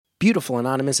Beautiful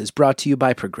Anonymous is brought to you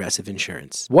by Progressive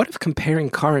Insurance. What if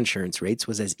comparing car insurance rates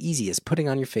was as easy as putting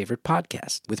on your favorite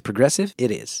podcast? With Progressive,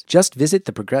 it is. Just visit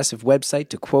the Progressive website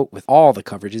to quote with all the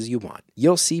coverages you want.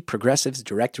 You'll see Progressive's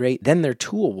direct rate, then their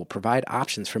tool will provide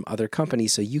options from other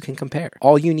companies so you can compare.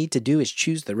 All you need to do is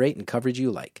choose the rate and coverage you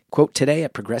like. Quote today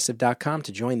at Progressive.com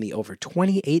to join the over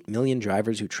 28 million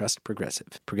drivers who trust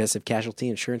Progressive. Progressive Casualty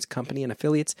Insurance Company and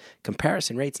Affiliates.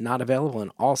 Comparison rates not available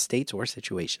in all states or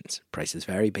situations. Prices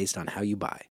vary based on how you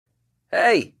buy.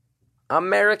 Hey,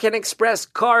 American Express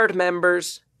card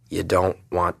members. You don't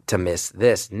want to miss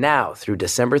this. Now, through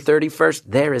December 31st,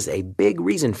 there is a big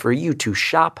reason for you to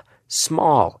shop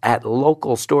small at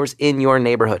local stores in your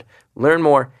neighborhood. Learn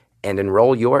more and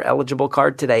enroll your eligible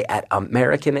card today at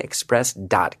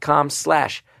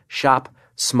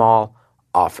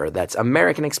americanexpress.com/shop-small-offer. That's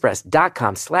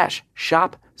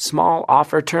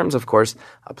americanexpress.com/shop-small-offer. Terms, of course,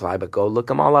 apply, but go look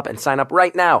them all up and sign up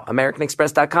right now.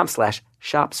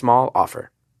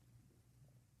 americanexpress.com/shop-small-offer.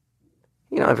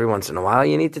 You know, every once in a while,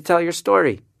 you need to tell your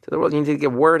story to the world. You need to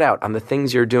get word out on the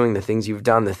things you're doing, the things you've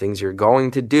done, the things you're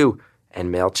going to do.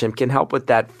 And Mailchimp can help with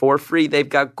that for free. They've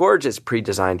got gorgeous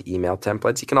pre-designed email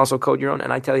templates. You can also code your own.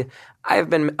 And I tell you, I have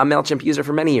been a Mailchimp user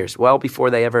for many years, well before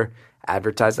they ever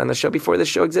advertised on the show, before this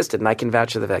show existed. And I can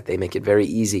vouch for the fact they make it very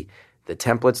easy. The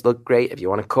templates look great. If you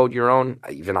want to code your own,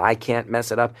 even I can't mess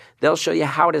it up. They'll show you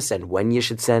how to send, when you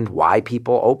should send, why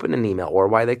people open an email, or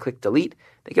why they click delete.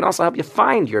 They can also help you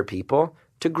find your people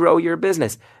to grow your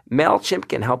business. Mailchimp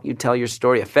can help you tell your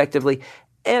story effectively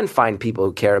and find people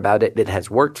who care about it. It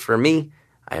has worked for me.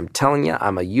 I am telling you,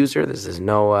 I'm a user. This is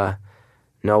no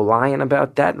lying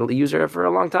about that. User for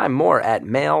a long time. More at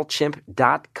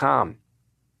Mailchimp.com.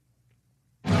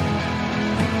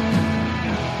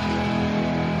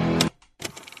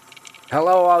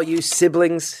 Hello, all you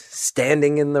siblings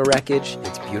standing in the wreckage.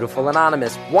 It's Beautiful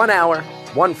Anonymous. 1 hour,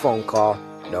 one phone call.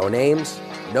 No names,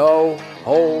 no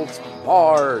holds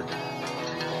barred.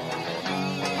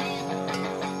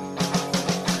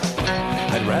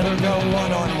 I'd rather go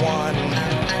one-on-one.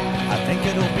 I think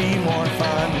it'll be more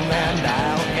fun, and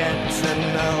I'll get to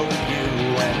know you,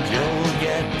 and you'll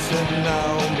get to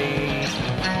know me.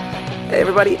 Hey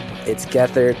everybody, it's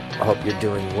Gethard. I hope you're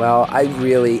doing well. I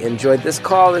really enjoyed this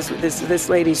call. This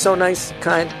lady, so nice,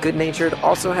 kind, good-natured,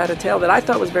 also had a tale that I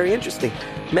thought was very interesting.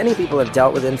 Many people have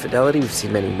dealt with infidelity. We've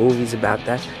seen many movies about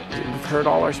that. We've heard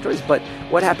all our stories. But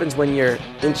what happens when you're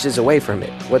inches away from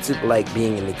it? What's it like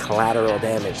being in the collateral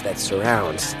damage that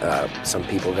surrounds some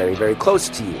people very, very close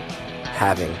to you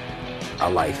having a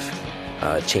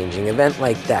life-changing event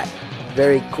like that?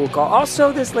 Very cool call.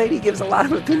 Also, this lady gives a lot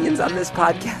of opinions on this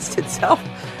podcast itself,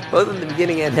 both in the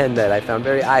beginning and end, that I found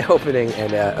very eye-opening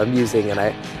and amusing, and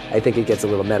I think it gets a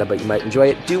little meta, but you might enjoy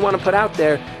it. Do want to put out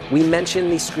there, we mentioned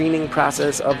the screening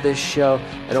process of this show.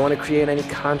 I don't want to create any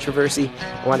controversy.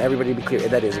 I want everybody to be clear.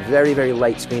 That is very, very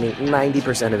light screening.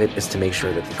 90% of it is to make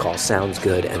sure that the call sounds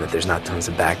good and that there's not tons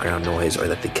of background noise or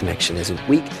that the connection isn't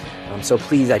weak. So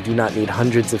please, I do not need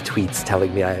hundreds of tweets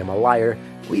telling me I am a liar.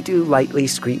 We do lightly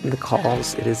screen the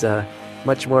calls. It is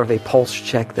much more of a pulse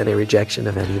check than a rejection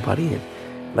of anybody. And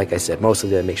like I said, mostly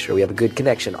to make sure we have a good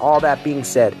connection. All that being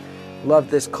said, love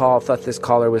this call. Thought this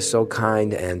caller was so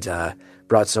kind and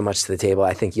brought so much to the table.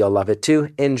 I think you'll love it too.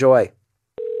 Enjoy.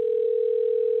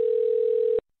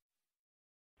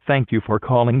 Thank you for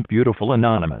calling Beautiful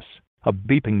Anonymous. A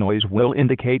beeping noise will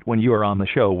indicate when you are on the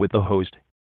show with the host.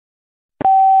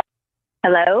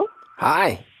 Hello?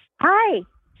 Hi. Hi.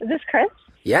 Is this Chris?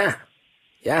 Yeah.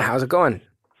 How's it going?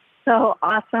 So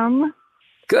awesome.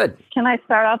 Good. Can I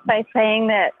start off by saying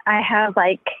that I have,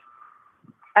 like,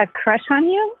 a crush on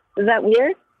you? Is that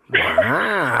weird?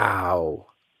 Wow.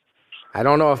 I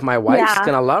don't know if my wife's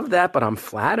going to love that, but I'm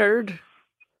flattered.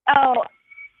 Oh,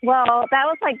 well, that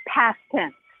was, like, past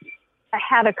tense. I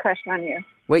had a crush on you.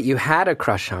 Wait, you had a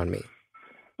crush on me?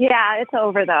 Yeah, it's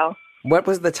over, though. What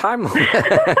was the timeline?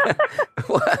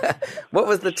 What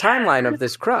was the timeline of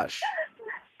this crush?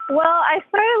 Well, I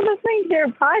started listening to your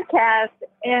podcast,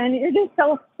 and you're just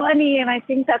so funny, and I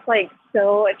think that's, like,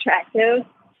 so attractive.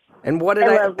 And what did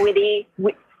I love witty.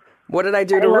 What did I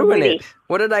do to ruin it?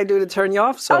 What did I do to turn you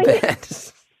off so bad?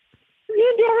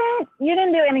 You didn't. You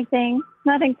didn't do anything.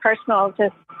 Nothing personal.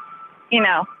 Just, you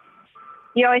know,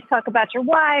 you always talk about your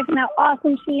wife and how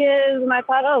awesome she is. And I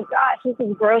thought, oh, gosh, this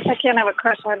is gross. I can't have a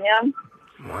crush on him.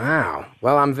 Wow.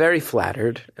 Well, I'm very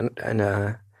flattered.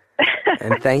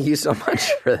 And thank you so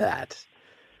much for that.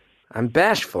 I'm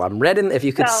bashful. I'm red in... If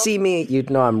you could see me, you'd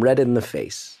know I'm red in the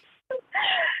face.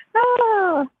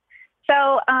 Oh.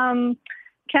 So,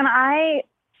 can I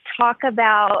talk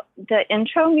about the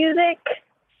intro music?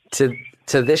 To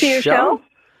this show?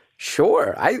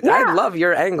 Sure. I love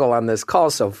your angle on this call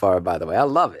so far, by the way. I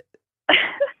love it.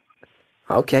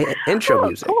 Okay, intro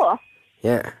music. Cool.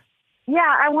 Yeah.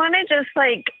 Yeah, I want to just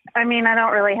I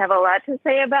don't really have a lot to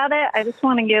say about it. I just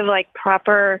want to give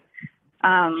proper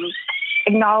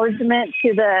acknowledgement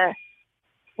to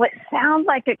what sounds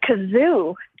like a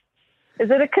kazoo. Is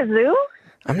it a kazoo?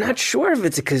 I'm not sure if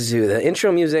it's a kazoo. The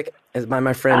intro music is by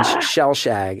my friend Shell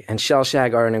Shag, and Shell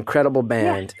Shag are an incredible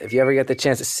band. Yeah. If you ever get the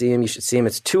chance to see them, you should see them.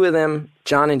 It's two of them,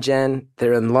 John and Jen.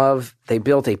 They're in love. They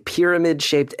built a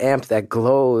pyramid-shaped amp that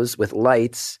glows with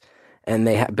lights, and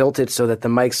they built it so that the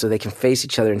mics, so they can face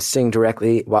each other and sing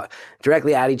directly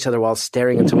at each other while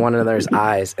staring into one another's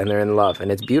eyes, and they're in love.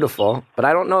 And it's beautiful, but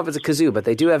I don't know if it's a kazoo, but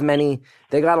they do have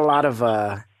they got a lot of,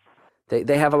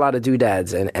 they have a lot of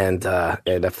doodads and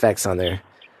effects on their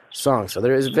song, so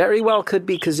there is very well could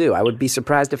be kazoo. I would be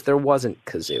surprised if there wasn't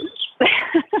kazoo.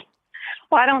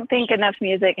 Well, I don't think enough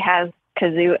music has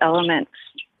kazoo elements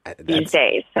these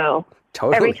days, so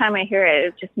totally. Every time I hear it,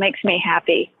 it just makes me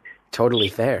happy. Totally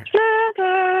fair.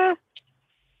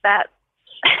 That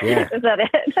yeah. Is that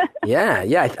it?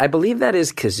 yeah. I believe that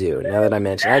is kazoo. Now that I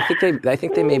mention, I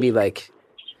think they maybe like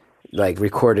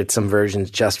recorded some versions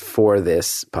just for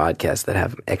this podcast that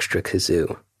have extra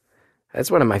kazoo. That's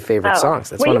one of my favorite songs.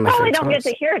 That's one of my favorite songs. You probably don't get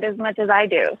to hear it as much as I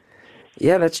do.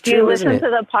 Yeah, that's true, do you isn't listen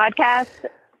to the podcast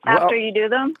after you do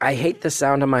them? I hate the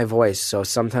sound of my voice, so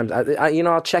sometimes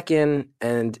I'll check in,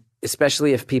 and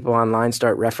especially if people online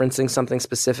start referencing something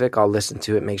specific, I'll listen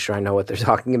to it, make sure I know what they're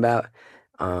talking about.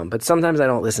 But sometimes I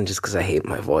don't listen just because I hate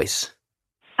my voice.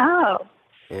 Oh.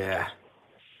 Yeah.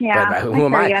 Yeah. But who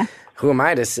am I? Who am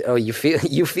I to say? Oh, you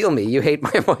feel me? You hate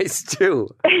my voice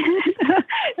too.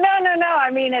 No.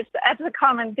 I mean, that's a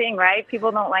common thing, right?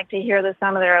 People don't like to hear the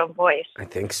sound of their own voice. I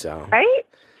think so. Right?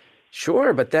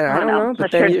 Sure, but then I don't know.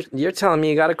 But then you're telling me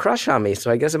you got a crush on me, so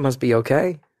I guess it must be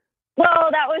okay. Well,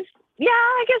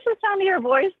 I guess the sound of your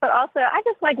voice, but also I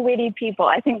just like witty people.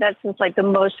 I think that's just the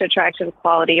most attractive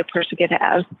quality a person could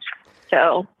have.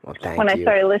 So when I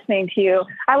started listening to you,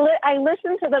 I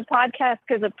listened to the podcast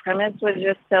because the premise was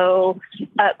just so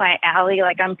up my alley.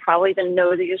 I'm probably the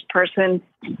nosiest person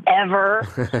ever.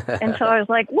 And so I was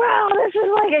like, wow, this is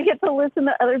I get to listen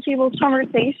to other people's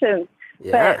conversations.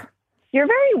 Yeah. But you're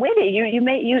very witty.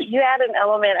 You add an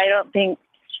element I don't think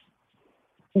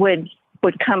would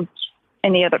come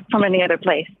from any other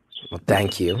place. Well,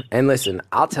 thank you. And listen,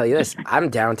 I'll tell you this. I'm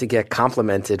down to get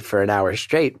complimented for an hour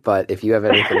straight, but if you have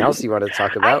anything else you want to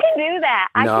talk about... I can do that.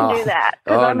 I can do that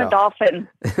because I'm a dolphin.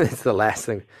 It's the last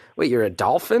thing. Wait, you're a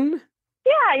dolphin?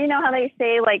 Yeah, you know how they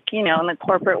say, in the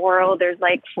corporate world, there's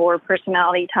 4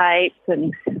 personality types,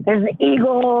 and there's the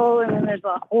eagle, and then there's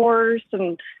the horse,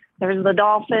 and there's the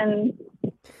dolphin.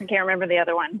 I can't remember the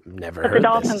other one. Never But heard the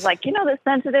dolphin's this. The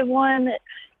sensitive one that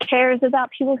cares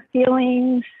about people's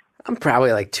feelings. I'm probably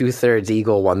 2/3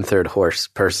 eagle, 1/3 horse,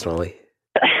 personally.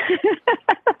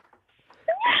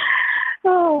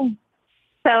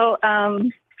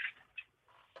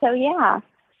 So yeah,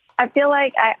 I feel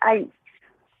like I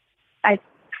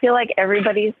feel like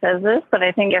everybody says this, but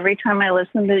I think every time I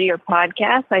listen to your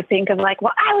podcast, I think of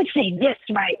well, I would say this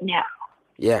right now.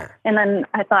 Yeah. And then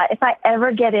I thought, if I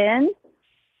ever get in,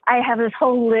 I have this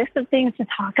whole list of things to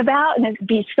talk about, and it'd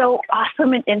be so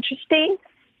awesome and interesting.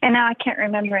 And now I can't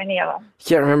remember any of them.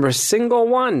 Can't remember a single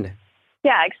one.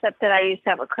 Yeah, except that I used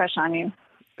to have a crush on you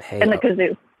in the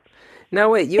kazoo. No,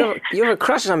 wait, you have a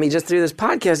crush on me just through this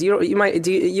podcast.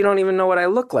 You don't even know what I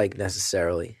look like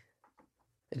necessarily.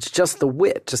 It's just the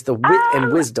wit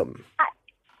and wisdom.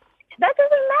 That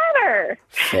doesn't matter.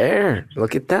 Fair.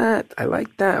 Look at that. I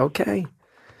like that. Okay.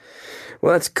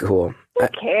 Well, that's cool. Who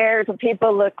cares what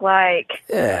people look like?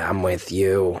 Yeah, I'm with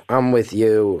you.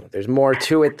 There's more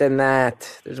to it than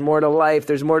that. There's more to life.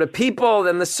 There's more to people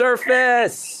than the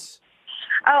surface.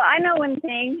 Oh, I know one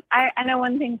thing. I know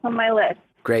one thing from my list.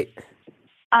 Great.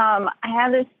 I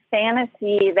have this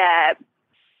fantasy that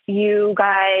you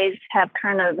guys have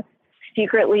kind of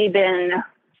secretly been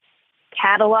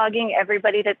cataloging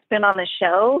everybody that's been on the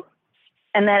show,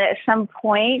 and that at some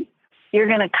point you're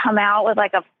going to come out with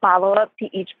a follow-up to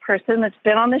each person that's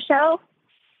been on the show?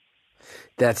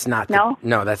 That's not No?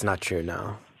 No, that's not true,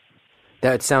 no.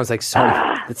 That sounds like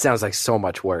so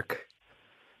much work.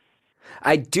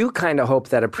 I do kind of hope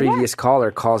that a previous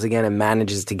caller calls again and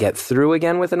manages to get through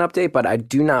again with an update, but I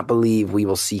do not believe we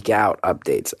will seek out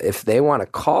updates. If they want to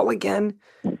call again,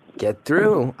 get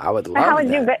through. I would love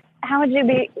that. How would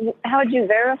you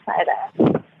verify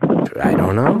that? I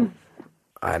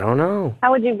don't know.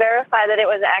 How would you verify that it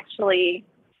was actually...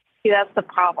 See, that's the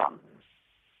problem.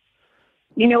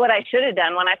 You know what I should have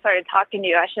done when I started talking to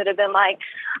you? I should have been like,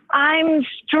 I'm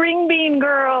String Bean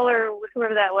Girl, or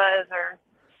whoever that was, or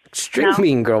String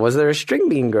Bean Girl. Was there a String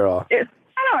Bean Girl? I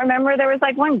don't remember. There was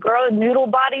like one girl, Noodle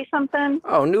Body something.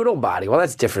 Oh, Noodle Body. Well,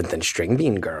 that's different than String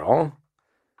Bean Girl.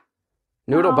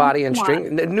 Noodle Body and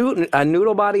a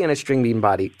Noodle Body and a String Bean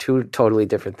Body, two totally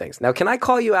different things. Now, can I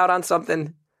call you out on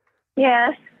something?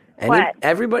 Yes. What?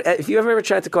 Everybody, if you ever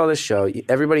tried to call this show,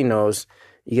 everybody knows.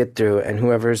 You get through, and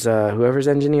whoever's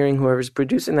engineering, whoever's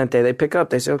producing that day, they pick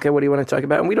up. They say, okay, what do you want to talk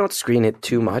about? And we don't screen it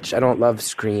too much. I don't love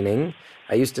screening.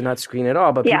 I used to not screen at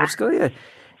all, but people just go, yeah.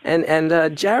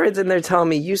 And Jared's in there telling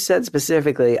me, you said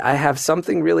specifically, I have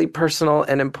something really personal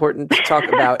and important to talk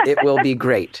about. It will be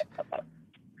great.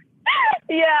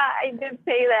 Yeah, I did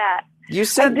say that. You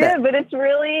said that. I did, but it's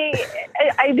really,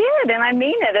 I did, and I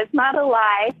mean it. It's not a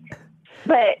lie,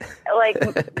 but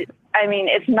like... I mean,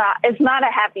 it's not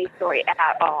a happy story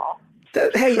at all.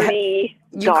 Hey, pretty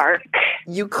dark.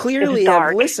 You clearly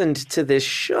have listened to this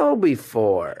show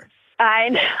before. I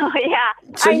know,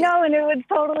 yeah. So I know, and it would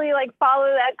totally like follow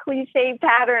that cliche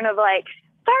pattern of like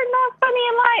starting off funny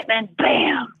and light, then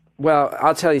bam. Well,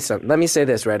 I'll tell you something. Let me say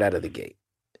this right out of the gate.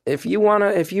 If you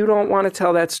don't want to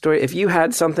tell that story, if you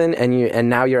had something and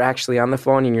now you're actually on the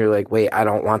phone and you're like, wait, I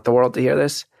don't want the world to hear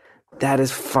this. That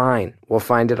is fine. We'll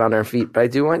find it on our feet. But I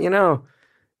do want you to know,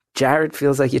 Jared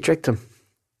feels like you tricked him.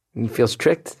 He feels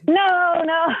tricked. No.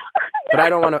 But I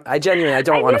don't want to. I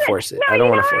don't want to force it. No, I don't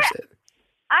want to force it.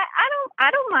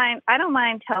 I don't mind. I don't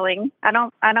mind telling. I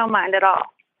don't mind at all,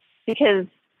 because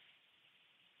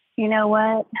you know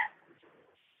what?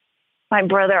 My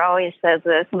brother always says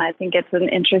this, and I think it's an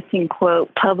interesting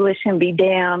quote: "Publish and be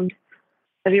damned."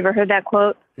 Have you ever heard that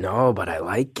quote? No, but I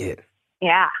like it.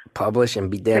 Yeah. Publish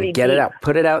and be damned. Get it out.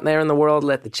 Put it out there in the world.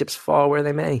 Let the chips fall where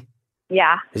they may.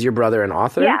 Yeah. Is your brother an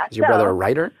author? Yeah. Is your brother a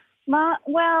writer? My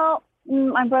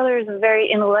brother is a very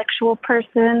intellectual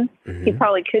person. Mm-hmm. He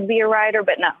probably could be a writer,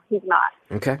 but no, he's not.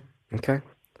 Okay.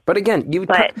 But again,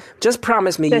 just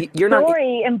promise me you're not. The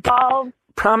story involves.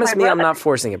 Promise me I'm not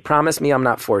forcing it. Promise me I'm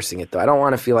not forcing it, though. I don't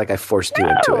want to feel like I forced you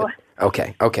into it.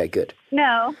 Okay, good.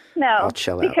 No. I'll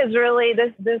chill out. Because really,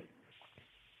 this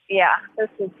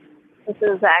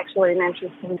is actually an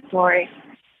interesting story.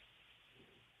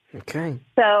 Okay.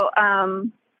 So,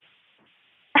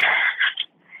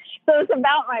 so it's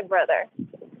about my brother.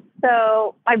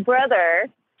 So my brother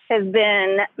has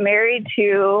been married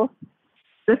to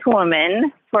this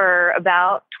woman for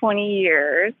about 20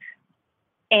 years.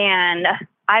 And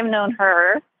I've known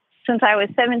her since I was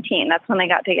 17. That's when they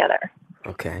got together.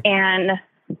 Okay. And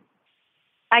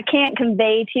I can't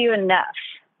convey to you enough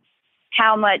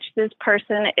how much this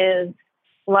person is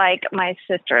like my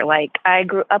sister. Like, I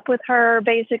grew up with her,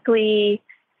 basically.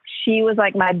 She was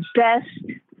like my best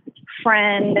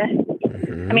friend.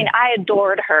 Mm-hmm. I mean, I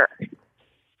adored her.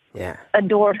 Yeah.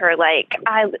 Adored her. Like,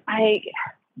 I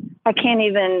can't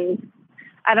even,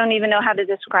 I don't even know how to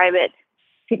describe it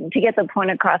to get the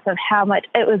point across of how much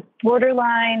it was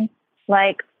borderline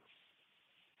like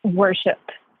worship.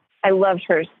 I loved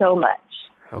her so much.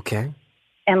 Okay.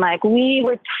 And like, we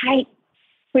were tight.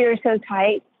 We were so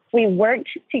tight. We worked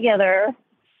together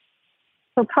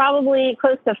for probably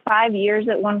close to 5 years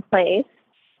at one place.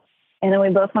 And then we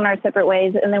both went our separate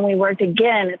ways. And then we worked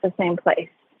again at the same place.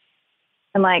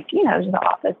 And like, you know, just the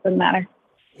office, doesn't matter.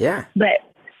 Yeah. But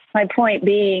my point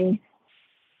being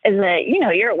is that, you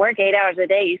know, you're at work 8 hours a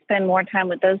day. You spend more time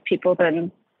with those people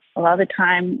than a lot of the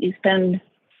time you spend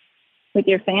with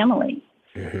your family.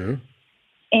 Mm-hmm.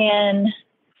 And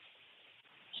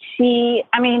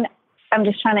I'm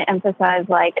just trying to emphasize,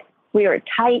 like, we were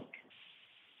tight.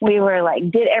 We were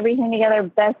like, did everything together,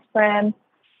 best friends.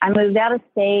 I moved out of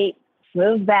state,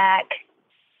 moved back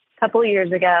a couple of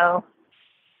years ago.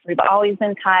 We've always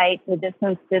been tight. The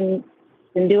distance didn't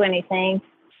do anything.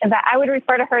 In fact, I would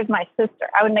refer to her as my sister.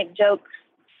 I would make jokes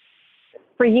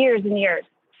for years and years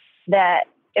that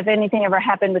if anything ever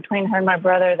happened between her and my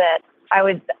brother, that I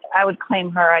would claim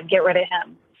her. I'd get rid of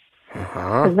him.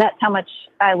 Because that's how much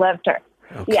I loved her.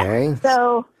 Okay. Yeah.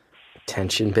 So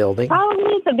tension building.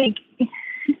 Probably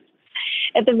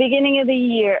at the beginning of the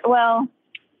year. Well,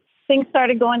 things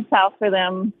started going south for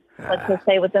them. Let's just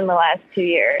say within the last 2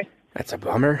 years. That's a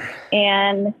bummer.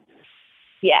 And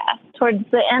yeah, towards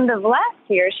the end of last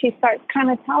year, she starts kind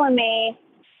of telling me,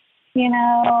 you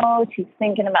know, she's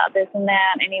thinking about this and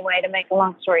that. Anyway, to make a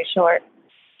long story short,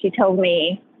 she told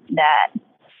me that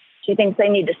she thinks they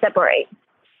need to separate.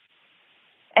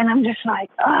 And I'm just like,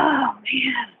 oh,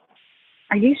 man,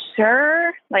 are you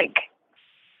sure? Like,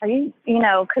 are you, you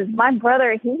know, because my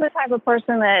brother, he's the type of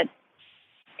person that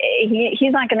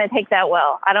he's not going to take that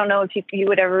well. I don't know if you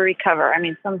would ever recover. I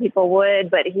mean, some people would,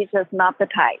 but he's just not the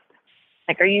type.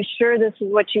 Like, are you sure this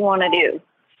is what you want to do?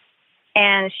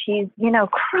 And she's,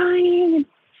 crying.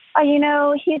 He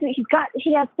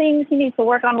has things he needs to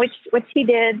work on, which he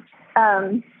did.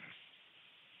 But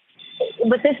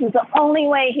this is the only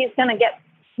way he's going to get,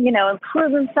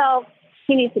 improve himself.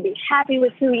 He needs to be happy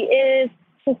with who he is.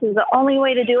 This is the only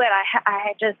way to do it.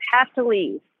 I just have to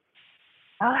leave.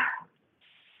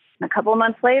 A couple of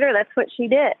months later, that's what she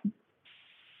did.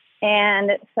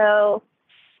 And so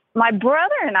my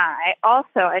brother and I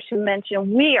also, I should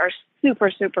mention, we are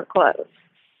super, super close,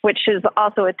 which is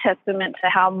also a testament to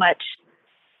how much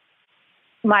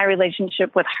my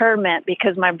relationship with her meant,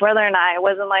 because my brother and I, it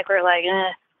wasn't like we're like,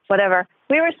 whatever.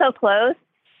 We were so close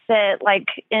that, like,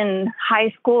 in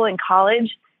high school and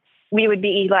college, we would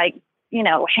be like,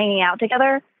 hanging out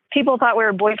together. People thought we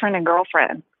were boyfriend and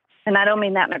girlfriend. And I don't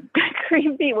mean that in a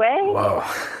creepy way. Whoa.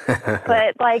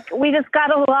 But, like, we just got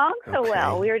along so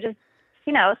well. We were just,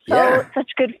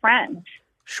 such good friends.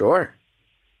 Sure.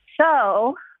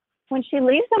 So when she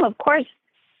leaves him, of course,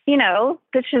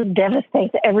 this just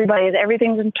devastates everybody.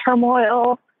 Everything's in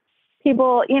turmoil.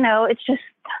 People,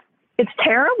 it's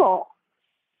terrible.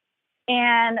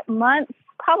 And months,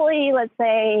 probably, let's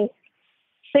say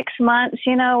 6 months,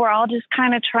 we're all just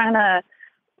kind of trying to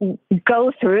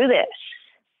go through this.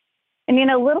 And,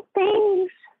 little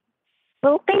things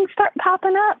start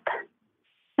popping up.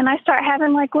 And I start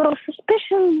having, like, little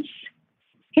suspicions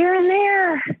here and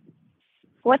there.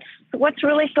 What's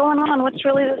really going on? What's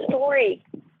really the story?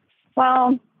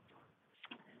 Well,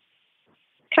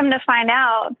 come to find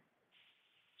out,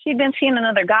 she'd been seeing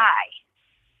another guy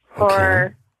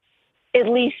for at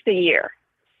least a year,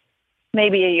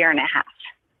 maybe a year and a half.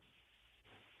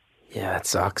 Yeah, that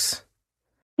sucks.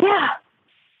 Yeah.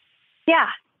 Yeah.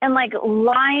 And, like,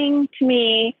 lying to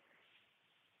me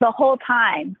the whole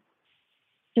time.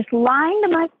 Just lying to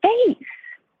my face.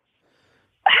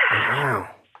 Wow.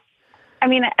 I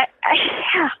mean, I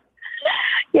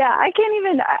can't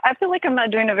even, I feel like I'm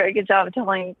not doing a very good job of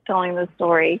telling the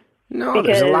story. No,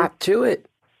 there's a lot to it.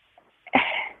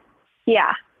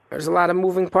 Yeah. There's a lot of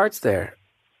moving parts there.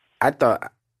 I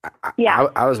thought,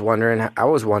 I was wondering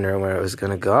where it was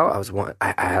going to go. I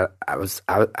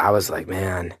was like,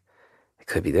 man, it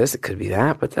could be this, it could be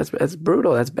that, but that's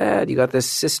brutal. That's bad. You got this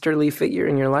sisterly figure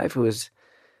in your life who was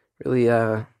really,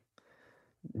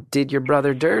 did your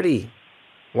brother dirty,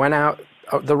 went out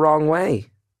the wrong way.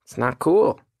 It's not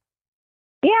cool.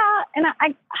 Yeah. And I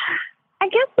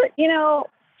guess that,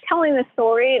 telling the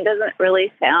story, it doesn't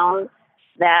really sound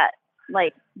that,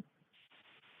 like,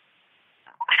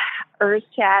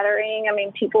 earth-shattering. I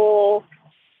mean, people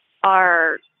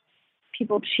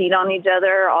cheat on each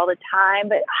other all the time,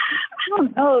 but I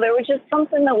don't know. There was just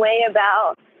something the way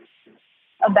about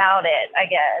it, I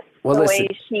guess. Well, the listen.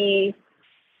 way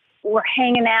we're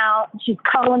hanging out, she's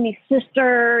calling me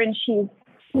sister, and she's,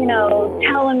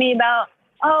 telling me about,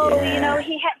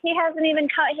 he hasn't even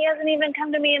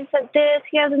come to me and said this.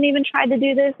 He hasn't even tried to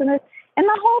do this and this. And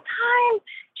the whole time,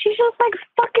 she's just, like,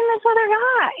 fucking this other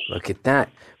guy. Look at that.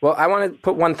 Well, I want to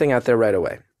put one thing out there right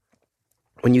away.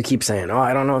 When you keep saying,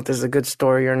 I don't know if this is a good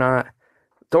story or not,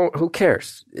 who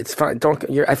cares? It's fine.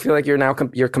 I feel like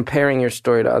you're comparing your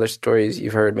story to other stories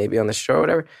you've heard maybe on the show or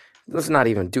whatever. Let's not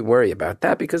even worry about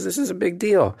that, because this is a big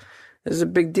deal. This is a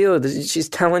big deal. She's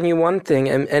telling you one thing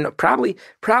and probably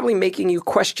making you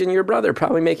question your brother,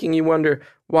 probably making you wonder,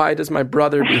 why does my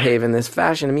brother behave in this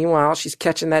fashion? And meanwhile, she's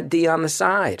catching that D on the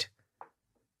side.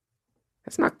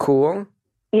 That's not cool.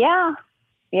 Yeah.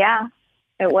 Yeah.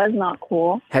 It was not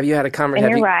cool. Have you had a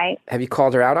conversation? You're right. Have you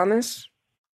called her out on this?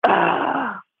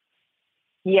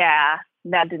 Yeah,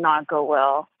 that did not go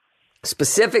well.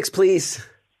 Specifics, please.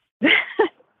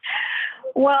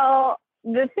 Well,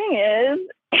 the thing is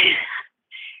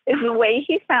the way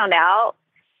he found out,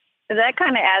 that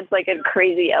kind of adds, like, a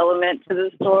crazy element to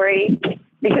the story,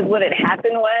 because what had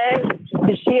happened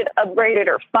was she had upgraded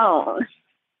her phone,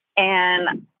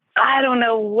 and I don't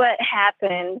know what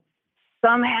happened.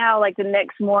 Somehow, like, the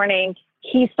next morning,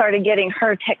 he started getting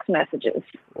her text messages.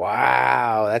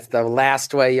 Wow, that's the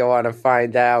last way you want to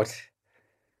find out.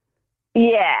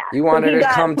 Yeah. You wanted her to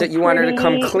come. You want her to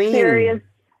come clean. Serious.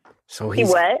 So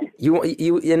what?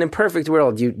 You in a perfect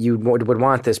world, you would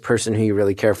want this person who you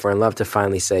really care for and love to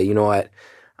finally say, you know what,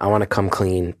 I want to come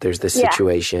clean. There's this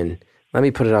situation. Let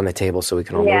me put it on the table so we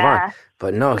can all move on.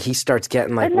 But no, he starts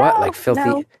getting like like filthy.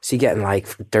 No. Is he getting like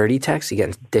dirty texts? He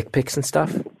getting dick pics and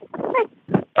stuff? Good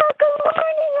morning,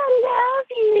 I love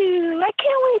you. I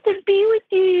can't wait to be with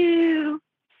you.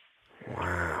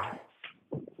 Wow.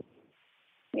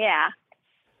 Yeah.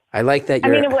 I like that I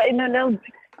you're... mean, no.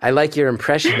 I like your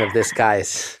impression of this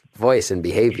guy's voice and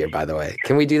behavior, by the way.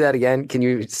 Can we do that again? Can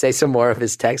you say some more of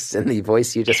his texts in the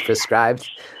voice you just prescribed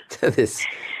to this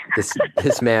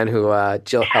man who helped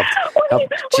jilt your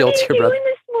brother? What are you doing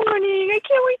this morning? I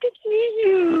can't wait to see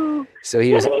you. So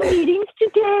he was... any meetings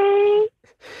today?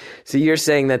 So you're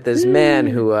saying that this man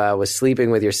who was sleeping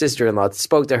with your sister-in-law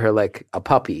spoke to her like a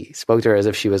puppy, spoke to her as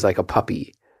if she was like a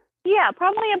puppy. Yeah,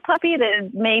 probably a puppy that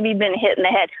has maybe been hit in the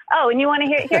head. Oh, and you want to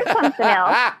hear something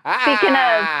else? Speaking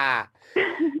of...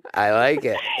 I like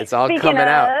it. It's all coming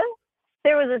out.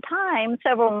 There was a time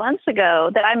several months ago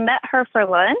that I met her for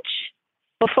lunch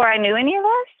before I knew any of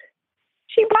us.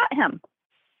 She brought him.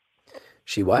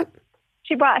 She what?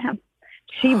 She brought him.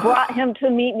 She brought him to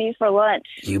meet me for lunch.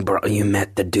 You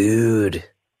met the dude.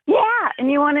 Yeah, and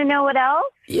you want to know what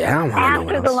else? Yeah, I want to know what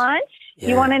else. After the lunch? Yeah.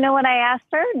 You want to know what I asked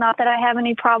her? Not that I have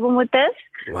any problem with this,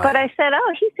 what? But I said,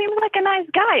 oh, he seems like a nice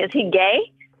guy. Is he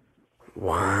gay?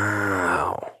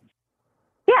 Wow.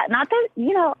 Yeah, not that,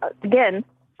 again,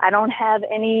 I don't have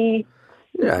any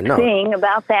thing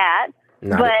about that.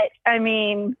 But, I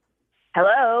mean,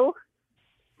 hello?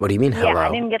 What do you mean, hello? Yeah, I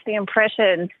didn't get the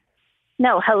impression.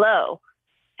 No, hello.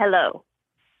 Hello.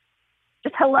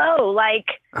 Just hello. Like,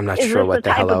 I'm not sure what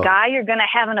the hello. Is this the type of guy you're going to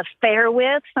have an affair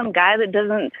with? Some guy that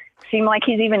doesn't seem like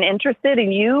he's even interested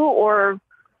in you or,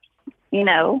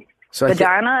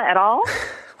 vagina at all?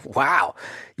 Wow.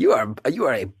 You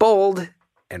are a bold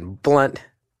and blunt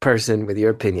person with your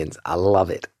opinions. I love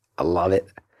it. I love it.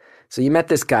 So you met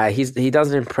this guy. He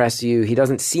doesn't impress you. He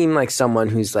doesn't seem like someone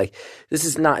who's like, this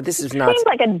is not. He seems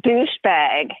like a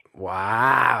douchebag.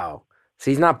 Wow. So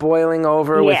he's not boiling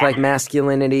over with like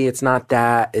masculinity. It's not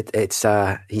that.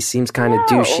 He seems kind of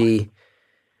douchey.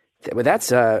 But that's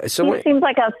he seems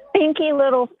like a finky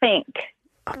little fink.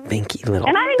 A finky little.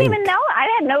 And I didn't even know. I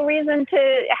had no reason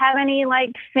to have any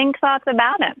like think thoughts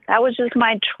about him. That was just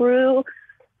my true,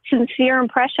 sincere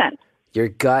impression. Your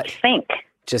gut. Fink.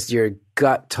 Just your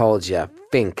gut told you,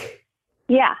 fink.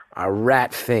 Yeah. A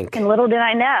rat fink. And little did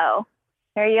I know,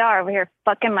 there you are over here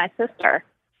fucking my sister.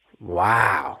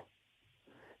 Wow.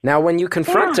 Now, when you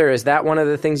confront her, is that one of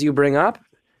the things you bring up?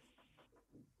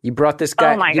 You brought this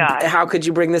guy. Oh my God. How could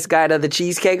you bring this guy to the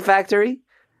Cheesecake Factory?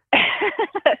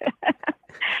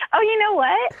 Oh, you know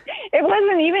what? It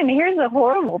wasn't even, here's the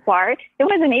horrible part. It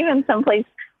wasn't even someplace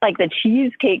like the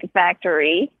Cheesecake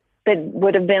Factory that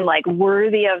would have been like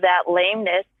worthy of that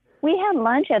lameness. We had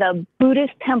lunch at a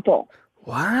Buddhist temple.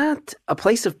 What? A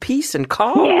place of peace and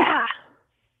calm? Yeah.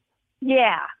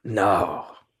 Yeah. No.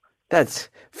 That's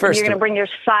first. You're going to bring your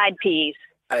side piece.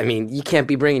 I mean, you can't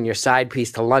be bringing your side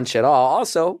piece to lunch at all.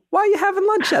 Also, why are you having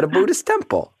lunch at a Buddhist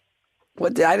temple?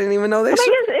 What? I didn't even know they serve.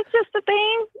 It's just a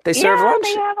thing. They serve lunch?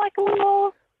 They have like a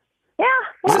little. Yeah.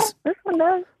 Well, this one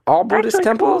does. All Buddhist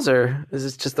temples, cool. Or is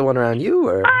this just the one around you?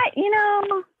 Or I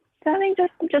think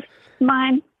just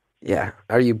mine. Yeah.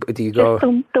 Do you go?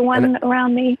 Just the one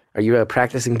around me. Are you a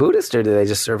practicing Buddhist, or do they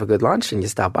just serve a good lunch and you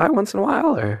stop by once in a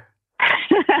while, or?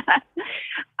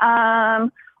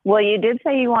 Well, you did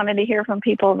say you wanted to hear from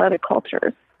people of other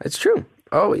cultures. It's true.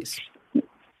 Always.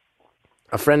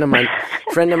 A friend of mine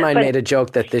made a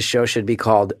joke that this show should be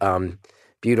called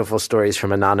Beautiful Stories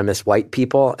from Anonymous White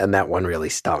People, and that one really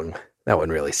stung.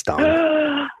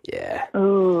 Yeah.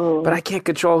 Ooh. But I can't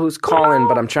control who's calling,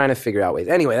 but I'm trying to figure out ways.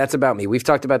 Anyway, that's about me. We've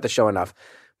talked about the show enough.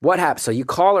 What happened? So you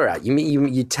call her out.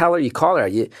 You tell her, you call her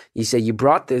out. You say you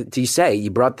brought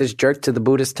this jerk to the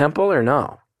Buddhist temple or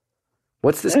no?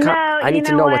 What's this? I need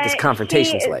to know what this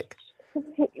confrontation's like.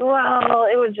 Well,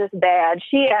 it was just bad.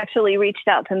 She actually reached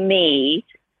out to me,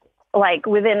 like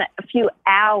within a few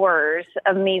hours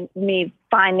of me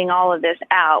finding all of this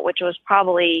out, which was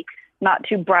probably not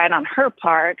too bright on her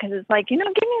part, because it's like, give me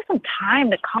some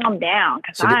time to calm down,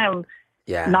 because I was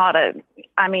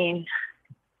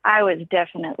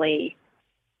definitely.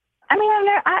 I've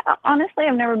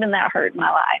never been that hurt in my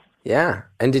life. Yeah,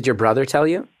 and did your brother tell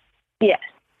you? Yes.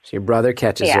 So your brother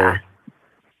catches her.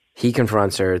 He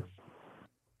confronts her.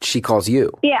 She calls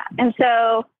you. Yeah, and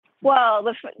so, well,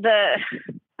 the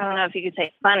I don't know if you could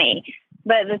say funny,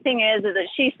 but the thing is that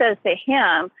she says to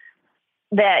him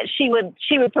that she would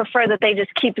prefer that they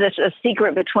just keep this a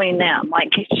secret between them.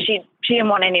 Like she didn't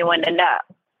want anyone to know.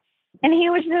 And he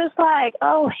was just like,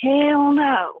 oh, hell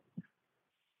no.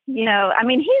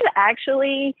 He's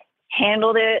actually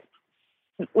handled it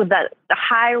with the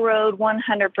high road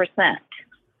 100%,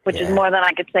 which is more than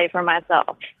I could say for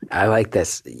myself. I like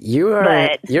this. You're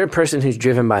a person who's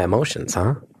driven by emotions,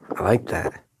 huh? I like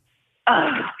that.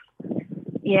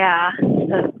 Yeah,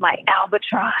 my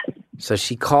albatross. So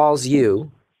she calls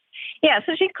you. Yeah,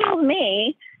 so she calls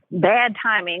me, bad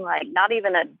timing, like not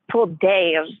even a full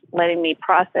day of letting me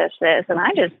process this. And I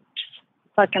just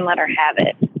fucking let her have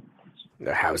it.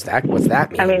 How's that? What's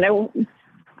that mean?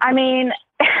 I mean,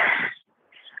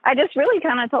 I just really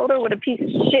kind of told her what a piece of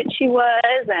shit she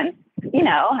was. And, you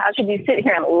know, how could you sit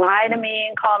here and lie to me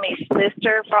and call me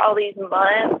sister for all these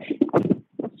months?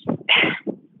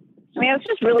 I mean, I was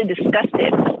just really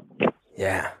disgusted.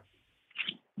 Yeah.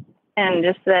 And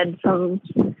just said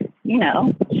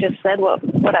just said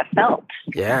what I felt.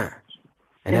 Yeah.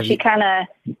 And she kind of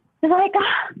was like,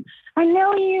 oh, I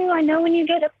know you. I know when you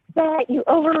get upset, you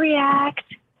overreact.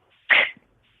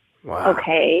 Wow.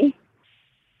 Okay.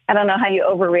 I don't know how you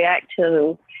overreact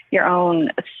to your own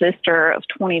sister of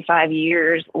 25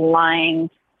 years lying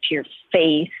to your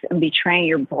face and betraying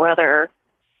your brother.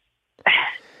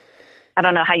 I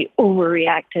don't know how you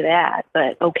overreact to that,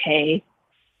 but okay.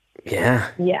 Yeah.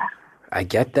 Yeah. I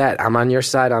get that. I'm on your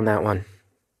side on that one.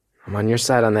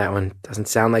 Doesn't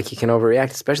sound like you can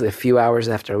overreact, especially a few hours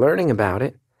after learning about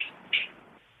it.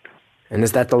 And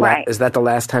is that the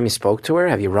last time you spoke to her?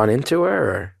 Have you run into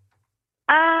her? Or?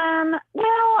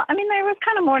 Well, I mean, there was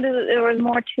kind of there was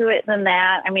more to it than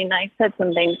that. I mean, I said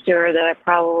some things to her that I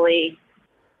probably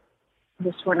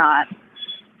just were not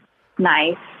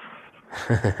nice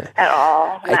at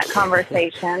all in that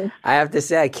conversation. I have to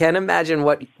say, I can't imagine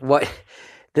what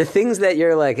the things that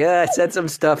you're like, I said some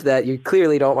stuff that you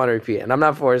clearly don't want to repeat, and I'm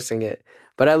not forcing it.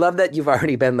 But I love that you've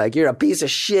already been like, you're a piece of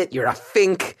shit, you're a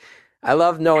fink. I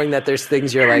love knowing that there's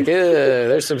things you're like,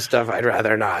 there's some stuff I'd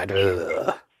rather not.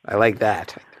 Ugh. I like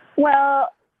that. Well,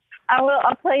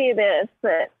 I'll tell you this,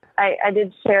 that I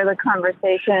did share the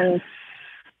conversation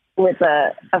with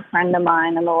a friend of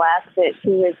mine, and the last bit, she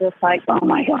was just like, oh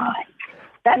my God,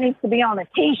 that needs to be on a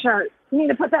t-shirt. You need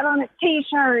to put that on a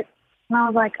t-shirt. And I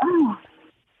was like, oh,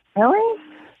 really?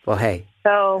 Well, hey,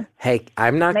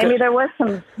 I'm not. Maybe there was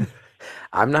some.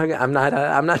 I'm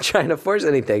not trying to force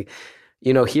anything.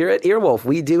 You know, here at Earwolf,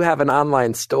 we do have an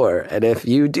online store. And if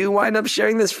you do wind up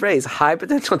sharing this phrase, high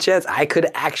potential chance, I could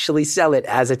actually sell it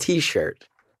as a t-shirt.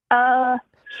 I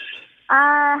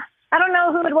don't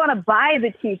know who would want to buy the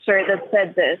t-shirt that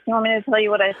said this. You want me to tell you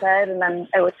what I said, and then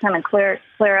it would kind of clear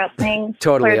up things?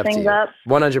 Totally clear up to things you. Up?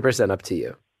 100% up to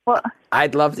you. Well,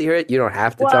 I'd love to hear it. You don't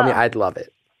have to tell me. I'd love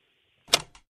it.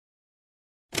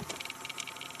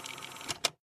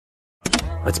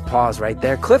 Let's pause right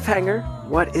there. Cliffhanger.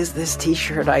 What is this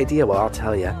t-shirt idea? Well, I'll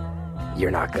tell you. You're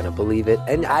not going to believe it.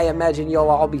 And I imagine you'll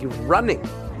all be running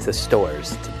to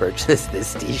stores to purchase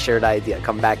this t-shirt idea.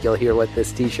 Come back. You'll hear what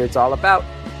this t-shirt's all about.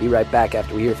 Be right back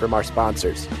after we hear from our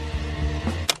sponsors.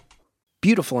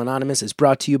 Beautiful Anonymous is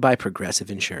brought to you by Progressive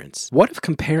Insurance. What if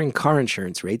comparing car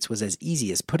insurance rates was as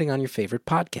easy as putting on your favorite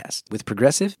podcast? With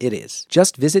Progressive, it is.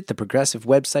 Just visit the Progressive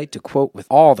website to quote with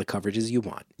all the coverages you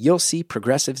want. You'll see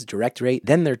Progressive's direct rate,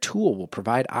 then their tool will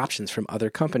provide options from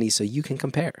other companies so you can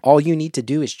compare. All you need to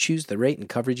do is choose the rate and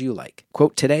coverage you like.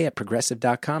 Quote today at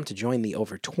Progressive.com to join the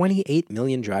over 28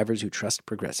 million drivers who trust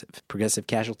Progressive. Progressive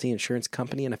Casualty Insurance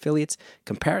Company and Affiliates.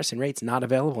 Comparison rates not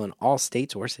available in all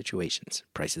states or situations.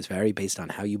 Prices vary based on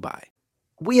how you buy.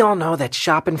 We all know that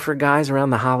shopping for guys around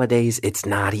the holidays, it's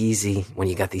not easy when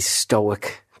you got these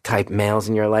stoic type males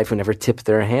in your life who never tip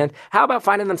their hand. How about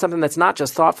finding them something that's not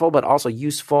just thoughtful, but also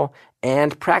useful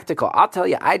and practical? I'll tell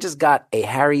you, I just got a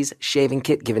Harry's shaving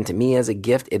kit given to me as a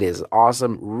gift. It is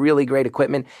awesome, really great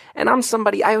equipment. And I'm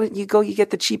somebody, you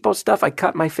get the cheapo stuff. I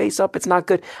cut my face up. It's not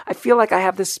good. I feel like I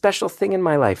have this special thing in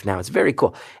my life now. It's very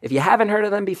cool. If you haven't heard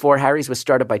of them before, Harry's was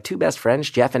started by two best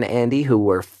friends, Jeff and Andy, who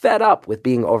were fed up with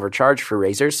being overcharged for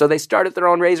razors. So they started their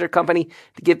own razor company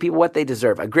to give people what they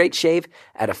deserve. A great shave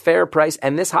at a fair price.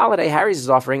 And this holiday, Harry's is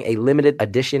offering a limited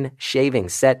edition shaving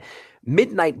set.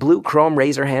 Midnight blue chrome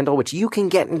razor handle, which you can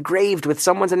get engraved with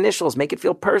someone's initials. Make it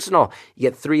feel personal. You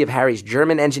get 3 of Harry's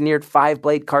German-engineered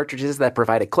 5-blade cartridges that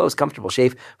provide a close, comfortable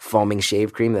shave. Foaming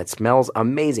shave cream that smells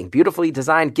amazing. Beautifully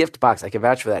designed gift box. I can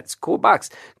vouch for that. It's a cool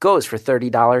box. Goes for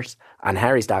 $30 on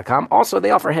Harrys.com. Also, they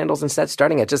offer handles and sets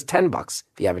starting at just $10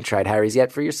 if you haven't tried Harry's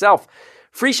yet for yourself.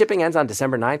 Free shipping ends on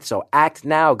December 9th, so act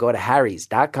now. Go to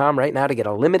Harrys.com right now to get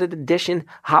a limited edition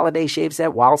holiday shave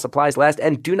set while supplies last.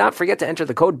 And do not forget to enter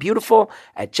the code BEAUTIFUL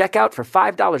at checkout for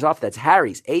 $5 off. That's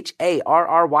Harrys,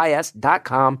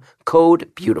 HARRYS.com,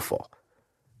 code BEAUTIFUL.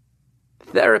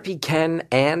 Therapy can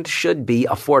and should be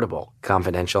affordable,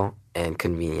 confidential, and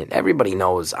convenient. Everybody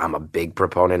knows I'm a big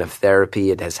proponent of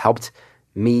therapy. It has helped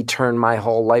me turn my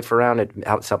whole life around. It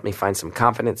helped me find some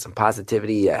confidence, some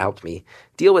positivity. It helped me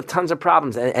deal with tons of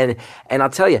problems. And I'll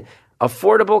tell you,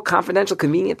 Affordable, confidential,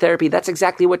 convenient therapy. That's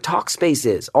exactly what Talkspace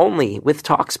is. Only with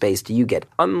Talkspace do you get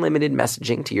unlimited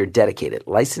messaging to your dedicated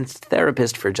licensed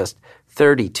therapist for just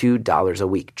 $32 a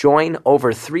week. Join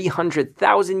over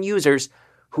 300,000 users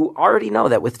who already know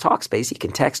that with Talkspace, you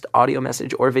can text, audio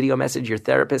message, or video message your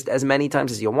therapist as many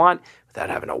times as you want without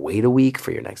having to wait a week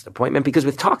for your next appointment. Because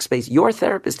with Talkspace, your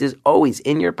therapist is always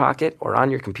in your pocket or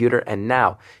on your computer. And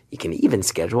now you can even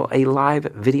schedule a live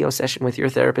video session with your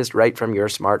therapist right from your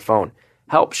smartphone.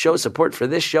 Help show support for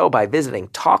this show by visiting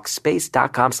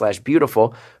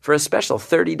Talkspace.com/beautiful for a special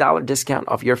 $30 discount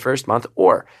off your first month,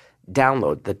 or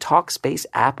download the Talkspace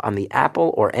app on the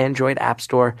Apple or Android App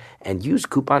Store and use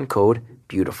coupon code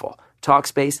BEAUTIFUL.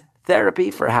 Talkspace,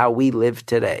 therapy for how we live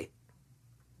today.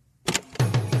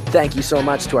 Thank you so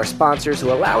much to our sponsors who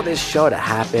allow this show to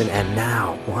happen. And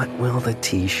now, what will the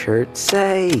t-shirt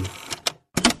say?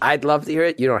 I'd love to hear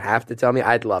it. You don't have to tell me.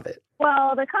 I'd love it.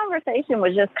 Well, the conversation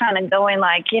was just kind of going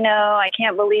like, I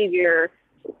can't believe you're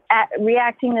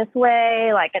reacting this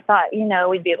way. Like, I thought,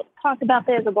 we'd be able to talk about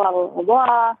this, blah, blah, blah,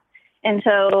 blah. And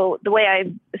so the way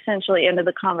I essentially ended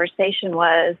the conversation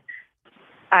was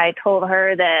I told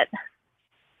her that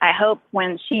I hope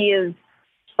when she is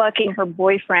fucking her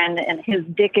boyfriend and his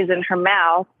dick is in her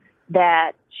mouth,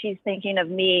 that she's thinking of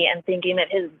me and thinking that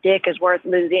his dick is worth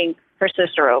losing her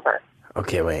sister over.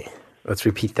 Okay, wait. Let's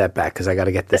repeat that back because I got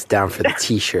to get this down for the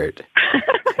t-shirt.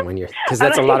 Because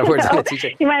that's a lot of words on a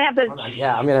t-shirt. You might have to.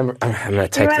 Yeah, I'm gonna type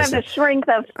this. You might have to shrink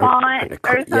the font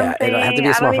or something. Yeah, it'll have to be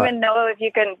a small I don't font. even know if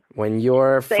you can. When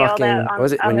you're say all that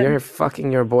fucking, when you're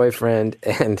fucking your boyfriend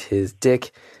and his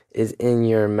dick is in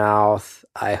your mouth,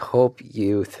 I hope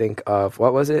you think of,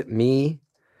 what was it? Me?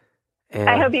 And,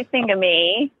 I hope you think of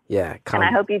me. Yeah. And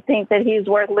I hope you think that he's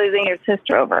worth losing your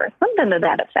sister over. Something to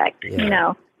that effect,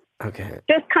 Okay.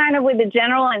 Just kind of with the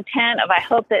general intent of, I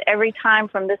hope that every time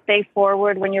from this day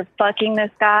forward, when you're fucking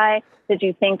this guy, that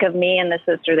you think of me and the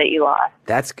sister that you lost.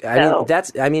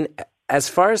 I mean, as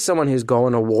far as someone who's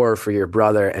going to war for your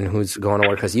brother and who's going to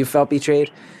war because you felt betrayed,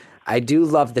 I do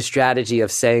love the strategy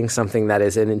of saying something that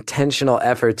is an intentional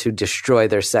effort to destroy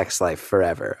their sex life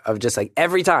forever. Of just like,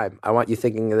 every time I want you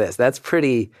thinking of this. That's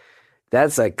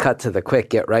like cut to the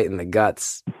quick, get right in the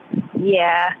guts.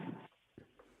 Yeah.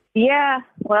 Yeah,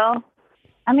 well,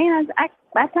 I mean, I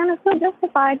kind of feel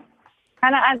justified.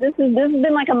 This has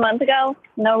been like a month ago.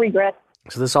 No regrets.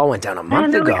 So this all went down a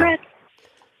month ago. Regrets.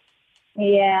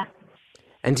 Yeah.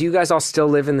 And do you guys all still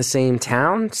live in the same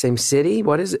town, same city?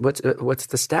 What is it? What's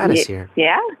the status here?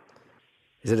 Yeah.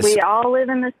 Is it we all live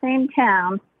in the same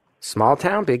town. Small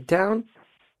town, big town?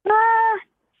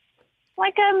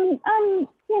 Like a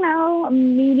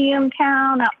medium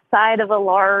town outside of a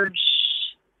large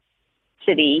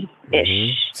city-ish.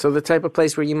 Mm-hmm. So the type of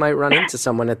place where you might run into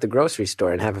someone at the grocery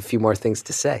store and have a few more things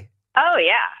to say. Oh,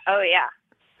 yeah.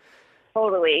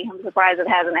 Totally. I'm surprised it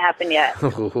hasn't happened yet.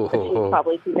 But she's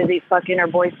probably too busy fucking her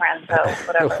boyfriend, so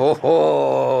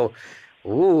whatever.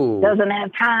 Ooh. Doesn't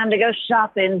have time to go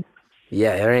shopping.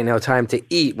 Yeah, there ain't no time to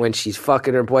eat when she's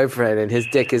fucking her boyfriend and his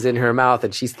dick is in her mouth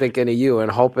and she's thinking of you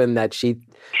and hoping that she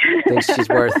thinks she's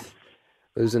worth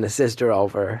losing a sister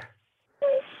over.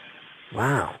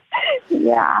 Wow.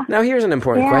 Yeah. Now here's an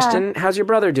important question. How's your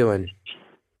brother doing?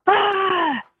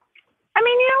 I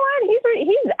mean, you know what?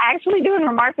 He's actually doing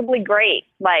remarkably great.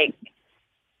 Like,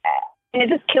 it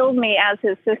just kills me as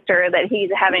his sister that he's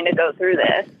having to go through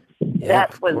this. Yeah,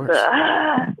 that was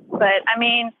but I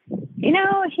mean, he's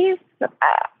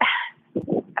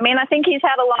I think he's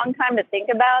had a long time to think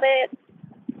about it.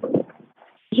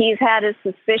 He's had his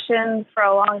suspicions for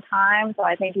a long time, so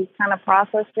I think he's kind of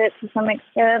processed it to some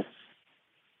extent.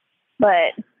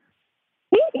 But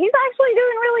he's actually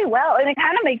doing really well, and it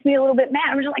kind of makes me a little bit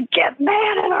mad. I'm just like, get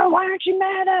mad at her. Why aren't you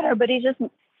mad at her? But he's just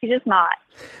not.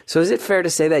 So is it fair to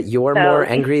say that you're more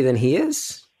angry than he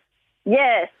is?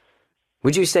 Yes.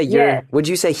 Would you say would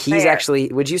you say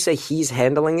he's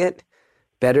handling it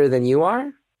better than you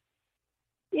are?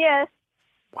 Yes.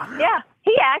 Wow. Yeah.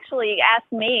 He actually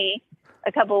asked me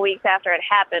a couple of weeks after it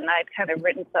happened. I'd kind of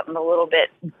written something a little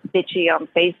bit bitchy on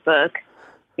Facebook,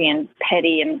 being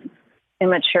petty and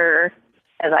immature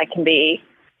as I can be.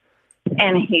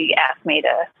 And he asked me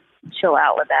to chill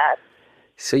out with that.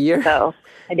 So I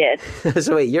did.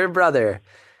 So wait, your brother,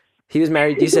 he was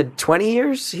married, you said 20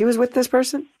 years he was with this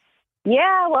person?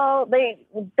 Yeah, well, they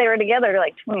were together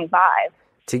like 25.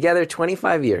 Together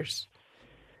 25 years.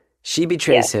 She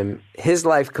betrays him. His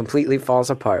life completely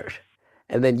falls apart.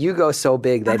 And then you go so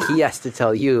big that he has to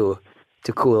tell you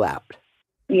to cool out.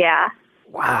 Yeah.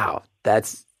 Wow.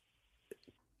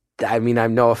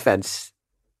 I'm no offense.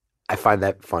 I find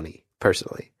that funny,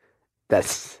 personally.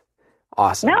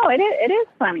 Awesome. No, it is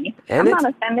funny. And I'm not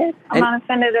offended. I'm not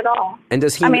offended at all. And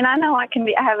does he? I mean, I know I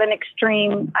have an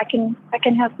extreme. I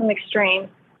can have some extreme.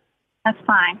 That's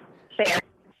fine. Fair.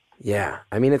 Yeah.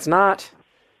 I mean, it's not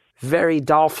very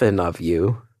dolphin of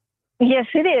you. Yes,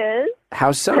 it is.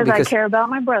 How so? Because I care about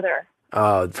my brother.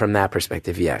 Oh, from that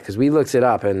perspective, yeah. Because we looked it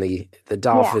up, and the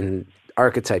dolphin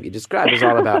archetype you described is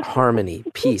all about harmony,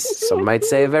 peace. Some might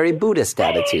say a very Buddhist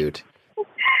attitude.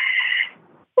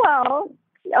 Well,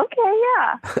 okay,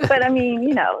 yeah. But I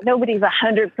mean, nobody's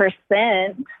 100%.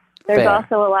 There's Fair.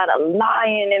 also a lot of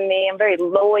lying in me. I'm very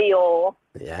loyal.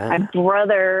 Yeah. My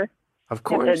brother. Of I have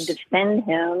course. to defend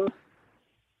him.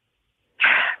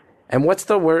 And what's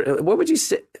the worst? What would you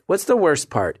say? What's the worst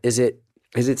part? Is it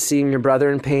seeing your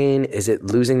brother in pain? Is it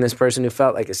losing this person who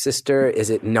felt like a sister? Is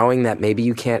it knowing that maybe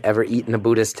you can't ever eat in a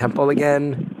Buddhist temple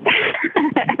again?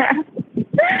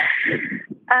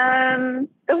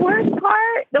 The worst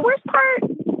part,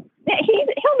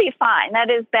 he'll be fine. That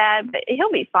is bad, but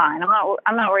he'll be fine.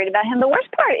 I'm not worried about him. The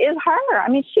worst part is her. I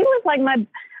mean, she was like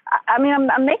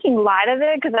I'm making light of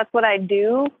it because that's what I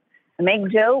do. I make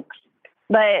jokes,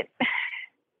 but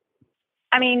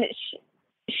I mean,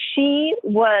 she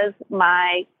was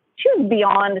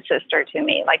beyond a sister to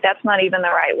me. Like, that's not even the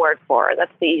right word for her.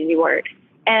 That's the easy word.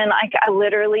 And I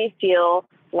literally feel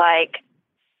like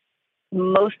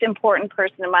most important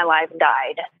person in my life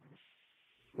died.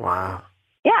 Wow.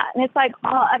 Yeah. And it's like,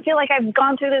 I feel like I've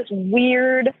gone through this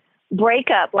weird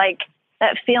breakup, like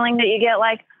that feeling that you get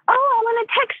like, oh, I'm going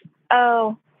to text.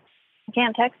 Oh, I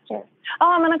can't text her.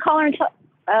 Oh, I'm going to call her and tell.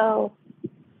 Oh,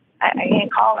 I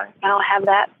can't call her. I don't have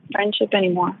that friendship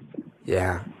anymore.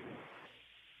 Yeah.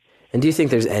 And do you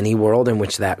think there's any world in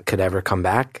which that could ever come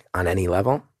back on any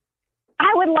level?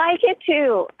 I would like it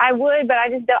to. I would, but I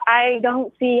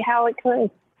don't see how it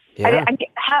could. Yeah.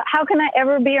 How can I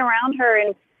ever be around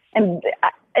her? And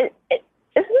this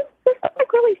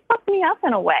like really fucked me up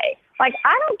in a way. Like,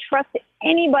 I don't trust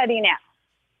anybody now.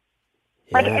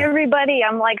 Like, everybody,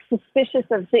 I'm like suspicious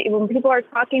of. When people are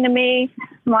talking to me,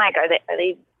 I'm like, are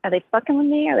they fucking with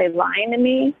me? Are they lying to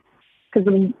me? Because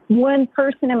the one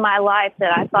person in my life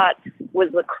that I thought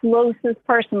was the closest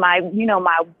person, my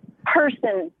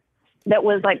person that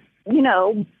was like,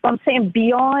 I'm saying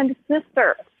beyond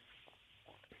sister.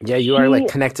 Yeah, you are like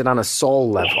connected on a soul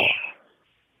level.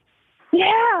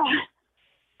 Yeah.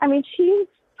 I mean, she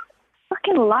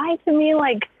fucking lied to me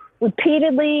like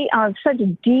repeatedly on such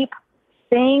deep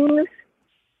things.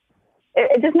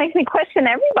 It just makes me question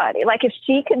everybody. Like, if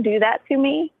she could do that to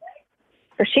me,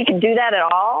 or she could do that at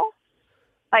all,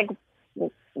 like,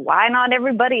 why not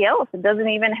everybody else? It doesn't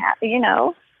even have,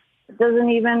 it doesn't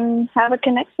even have a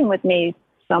connection with me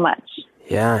so much.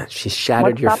 Yeah, she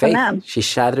shattered your faith. Them? She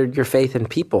shattered your faith in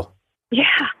people. Yeah.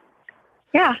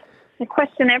 Yeah. I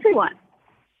question everyone.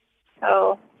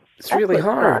 So it's really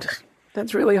hard.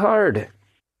 That's really hard.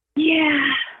 Yeah.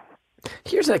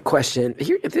 Here's a question.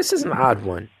 This is an odd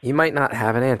one. You might not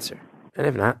have an answer. And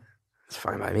if not, it's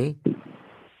fine by me.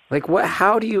 Like,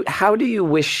 how do you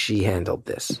wish she handled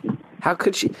this? How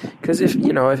could she? Because if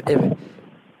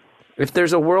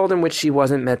there's a world in which she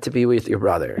wasn't meant to be with your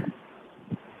brother,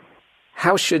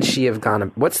 how should she have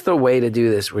gone? What's the way to do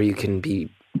this where you can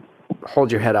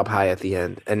hold your head up high at the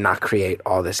end and not create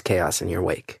all this chaos in your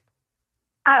wake?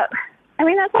 I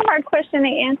mean, that's a hard question to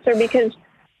answer, because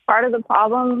part of the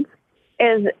problem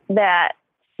is that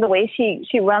the way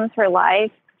she runs her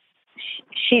life,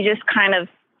 she just kind of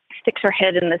sticks her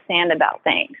head in the sand about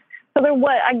things. So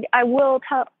I will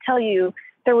tell you,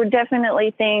 there were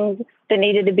definitely things that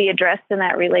needed to be addressed in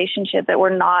that relationship that were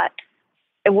not.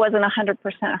 It wasn't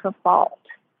 100% her fault.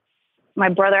 My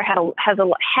brother has a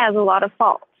lot of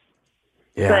faults,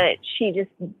 but she just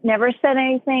never said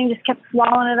anything. Just kept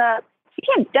swallowing it up.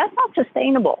 That's not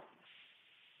sustainable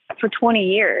for 20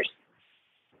 years.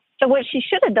 So what she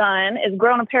should have done is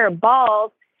grown a pair of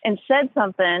balls and said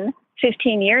something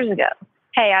 15 years ago.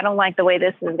 Hey, I don't like the way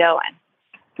this is going.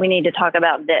 We need to talk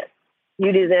about this.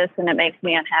 You do this and it makes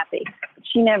me unhappy.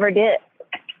 She never did.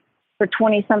 For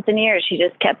 20-something years, she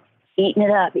just kept eating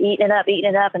it up,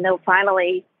 and then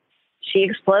finally she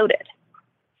exploded.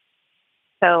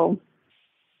 So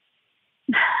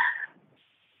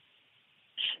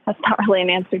that's not really an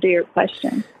answer to your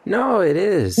question. No, it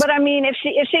is. But I mean, if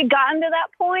she'd gotten to that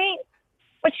point,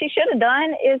 what she should have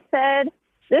done is said,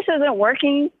 this isn't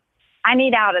working. I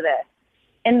need out of this.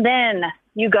 And then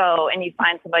you go and you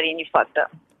find somebody and you fuck them.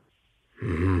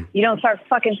 Mm-hmm. You don't start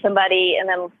fucking somebody and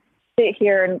then sit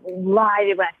here and lie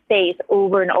to my face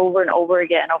over and over and over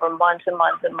again over months and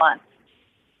months and months.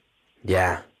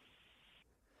 Yeah.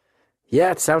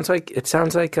 Yeah, it sounds like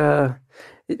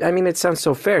I mean, it sounds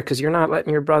so fair because you're not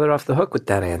letting your brother off the hook with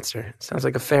that answer. It sounds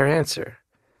like a fair answer.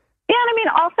 Yeah, and I mean,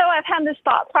 also I've had this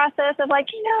thought process of like,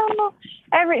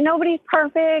 nobody's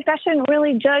perfect. I shouldn't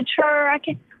really judge her.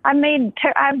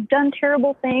 I've done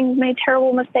terrible things, made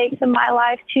terrible mistakes in my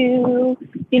life too.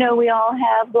 We all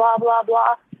have blah, blah,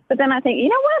 blah. But then I think, you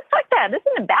know what? Fuck that. This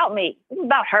isn't about me. This is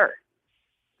about her.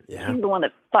 Yeah. She's the one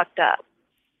that fucked up.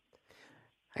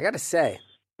 I got to say.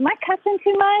 Am I cussing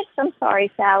too much? I'm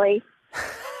sorry, Sally.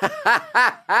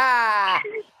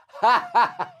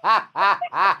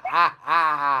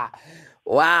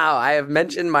 Wow, I have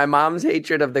mentioned my mom's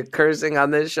hatred of the cursing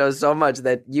on this show so much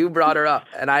that you brought her up,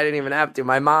 and I didn't even have to.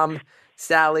 My mom,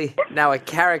 Sally, now a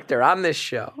character on this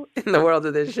show, in the world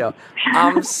of this show.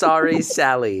 I'm sorry,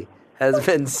 Sally, has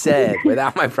been said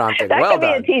without my prompting. That well could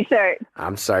done. be a T-shirt.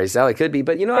 I'm sorry, Sally, could be,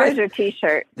 but There's your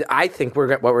T-shirt. I think what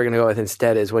we're going to go with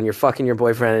instead is when you're fucking your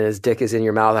boyfriend and his dick is in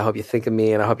your mouth, I hope you think of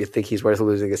me and I hope you think he's worth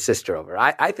losing his sister over.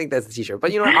 I think that's the T-shirt.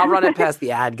 But you know what? I'll run it past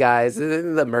the ad guys,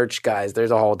 the merch guys.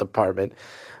 There's a whole department.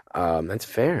 That's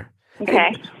fair. Okay.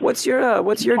 Hey, what's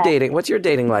your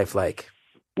dating life like?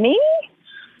 Me?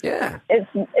 Yeah. It's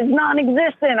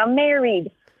non-existent. I'm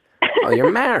married. Oh, you're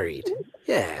married.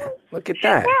 Yeah. Look at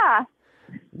that. Yeah.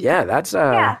 Yeah, that's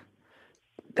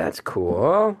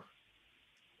cool.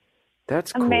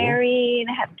 That's cool. I'm married.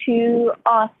 I have 2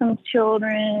 awesome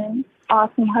children,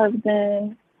 awesome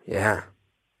husband. Yeah.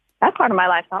 That part of my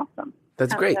life's awesome.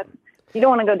 That's great. You don't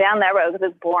want to go down that road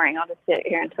because it's boring. I'll just sit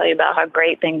here and tell you about how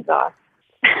great things are.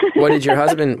 What did your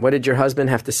husband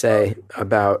have to say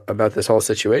about this whole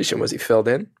situation? Was he filled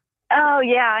in? Oh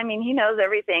yeah, I mean he knows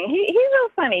everything. He's real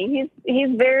funny. He's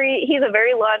a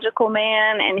very logical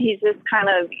man, and he's just kind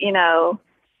of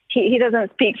he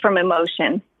doesn't speak from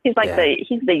emotion. He's like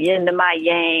he's the yin to my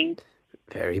yang.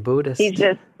 Very Buddhist. He's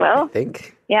just I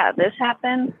think this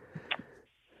happened.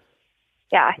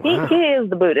 Yeah, wow. he is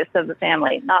the Buddhist of the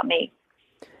family, not me.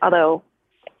 Although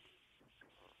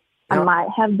I might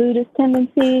have Buddhist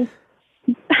tendencies.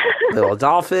 A little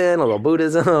dolphin, a little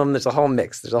Buddhism. There's a whole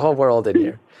mix. There's a whole world in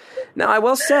here. Now, I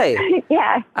will say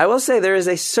there is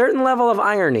a certain level of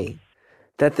irony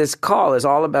that this call is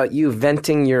all about you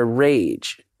venting your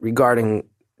rage regarding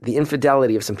the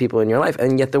infidelity of some people in your life.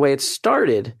 And yet the way it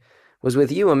started was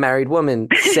with you, a married woman,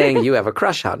 saying you have a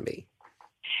crush on me.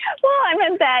 Well, I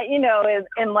meant that,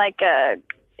 in like a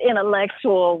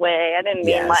intellectual way. I didn't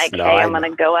mean I'm going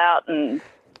to go out and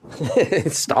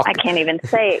stalk. I can't even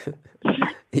say it.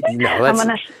 I'm going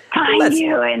to find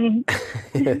you and...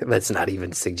 Let's not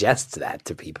even suggest that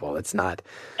to people. It's not...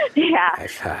 Yeah,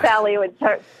 Sally would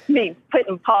be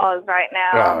putting pause right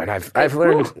now. Oh, and I've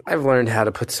learned how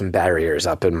to put some barriers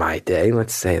up in my day,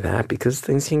 let's say that, because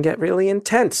things can get really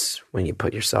intense when you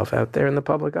put yourself out there in the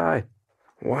public eye.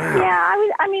 Wow. Yeah,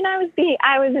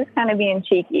 I was just kind of being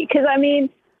cheeky because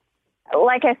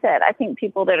like I said, I think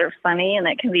people that are funny and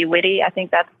that can be witty, I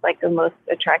think that's like the most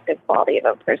attractive quality of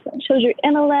a person. It shows your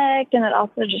intellect, and it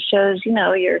also just shows,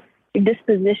 your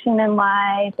disposition in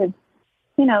life. It's,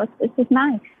 it's just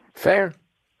nice. Fair.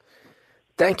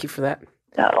 Thank you for that.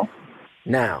 So.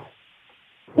 Now.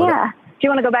 Yeah. Do you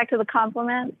want to go back to the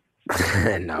compliment?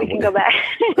 No. We can go back.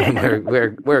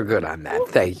 we're good on that.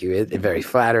 Thank you. It's very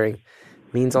flattering.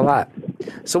 Means a lot.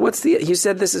 So you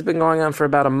said this has been going on for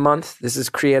about a month. This has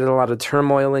created a lot of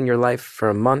turmoil in your life for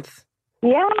a month.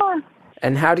 Yeah.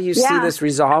 And how do you see this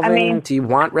resolving? Do you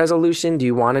want resolution? Do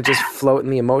you want to just float in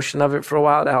the emotion of it for a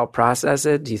while to help process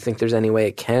it? Do you think there's any way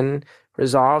it can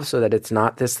resolve so that it's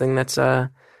not this thing that's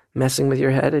messing with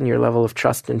your head and your level of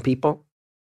trust in people?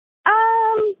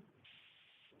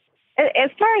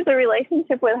 As far as the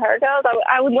relationship with her goes,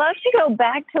 I would love to go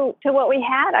back to what we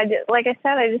had. Like I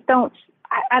said, I just don't.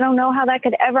 I don't know how that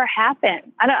could ever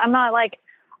happen. I'm not like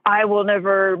I will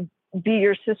never be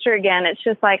your sister again. It's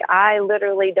just like I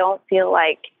literally don't feel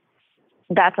like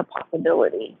that's a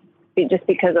possibility just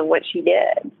because of what she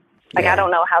did. Like I don't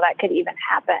know how that could even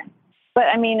happen. But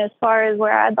as far as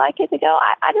where I'd like it to go,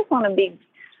 I just want to be.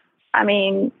 I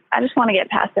just want to get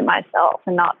past it myself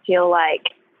and not feel like.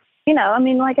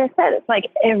 Like I said, it's like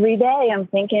every day I'm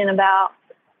thinking about,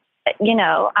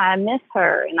 I miss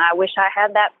her and I wish I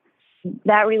had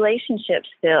that relationship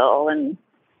still, and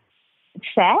it's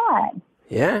sad.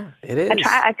 Yeah, it is.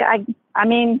 I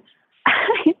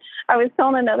was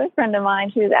telling another friend of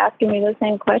mine, she was asking me the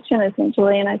same question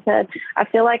essentially, and I said, I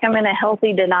feel like I'm in a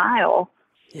healthy denial.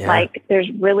 Yeah. Like there's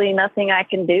really nothing I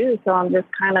can do, so I'm just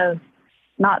kind of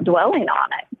not dwelling on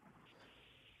it.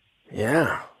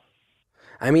 Yeah.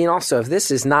 Also, if this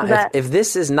is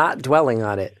not dwelling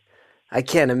on it, I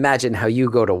can't imagine how you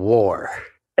go to war.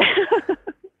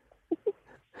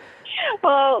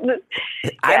 Well,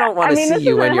 I don't want to this see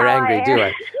you when isn't you're how angry, I do am.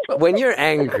 I? But when you're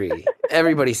angry,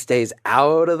 everybody stays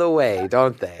out of the way,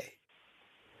 don't they?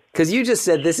 Because you just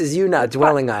said this is you not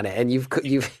dwelling on it, and you've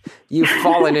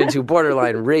fallen into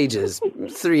borderline rages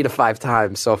 3 to 5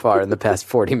 times so far in the past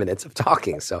 40 minutes of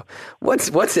talking. So what's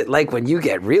it like when you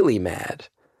get really mad?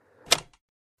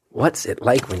 What's it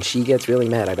like when she gets really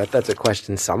mad? I bet that's a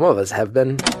question some of us have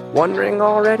been wondering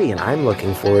already, and I'm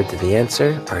looking forward to the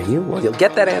answer. Are you? Well, you'll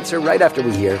get that answer right after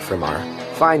we hear from our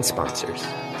fine sponsors.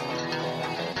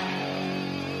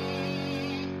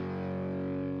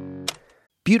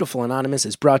 Beautiful Anonymous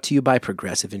is brought to you by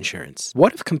Progressive Insurance.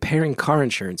 What if comparing car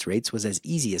insurance rates was as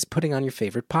easy as putting on your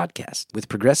favorite podcast? With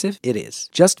Progressive, it is.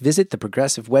 Just visit the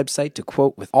Progressive website to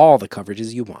quote with all the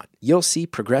coverages you want. You'll see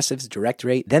Progressive's direct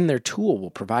rate, then their tool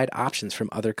will provide options from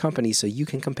other companies so you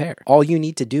can compare. All you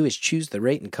need to do is choose the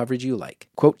rate and coverage you like.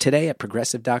 Quote today at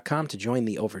Progressive.com to join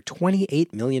the over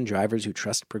 28 million drivers who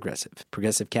trust Progressive.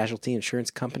 Progressive Casualty Insurance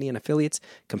Company and Affiliates.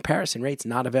 Comparison rates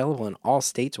not available in all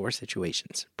states or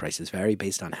situations. Prices vary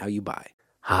based on how you buy.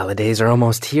 Holidays are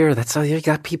almost here. That's all you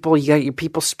got. You got your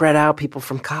people spread out, people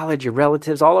from college, your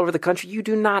relatives all over the country. You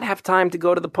do not have time to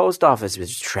go to the post office.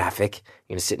 There's traffic.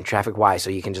 You're going to sit in traffic. Why? So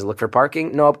you can just look for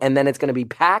parking? Nope. And then it's going to be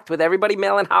packed with everybody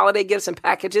mailing holiday gifts and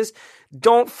packages.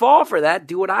 Don't fall for that.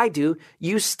 Do what I do.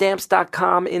 Use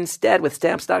Stamps.com instead. With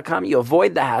Stamps.com, you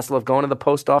avoid the hassle of going to the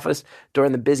post office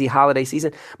during the busy holiday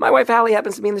season. My wife, Hallie,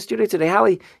 happens to be in the studio today.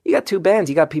 Hallie, you got 2 bands.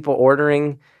 You got people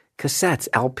ordering cassettes,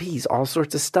 LPs, all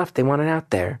sorts of stuff. They want it out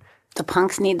there. The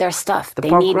punks need their stuff. The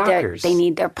punk rockers. They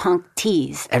need their punk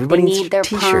tees. Everybody they needs need their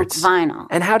t-shirts. punk vinyl.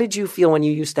 And how did you feel when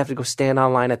you used to have to go stand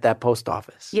online at that post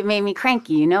office? It made me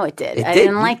cranky. You know it did. It I did.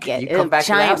 didn't like it. You It come was back a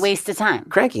to the giant house waste of time.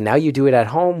 cranky. Now you do it at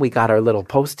home. We got our little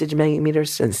postage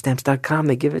meters and Stamps.com.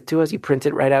 They give it to us. You print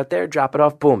it right out there, drop it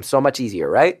off. Boom. So much easier,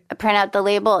 right? I print out the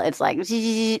label. It's like,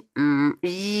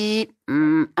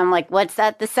 I'm like, what's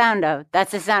that the sound of?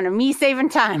 That's the sound of me saving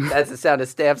time. That's the sound of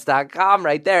Stamps.com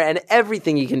right there. And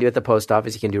everything you can do at the post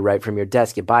office, you can do right from your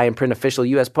desk. You buy and print official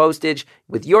U.S. postage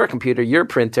with your computer, your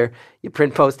printer. You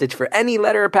print postage for any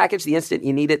letter or package the instant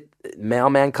you need it.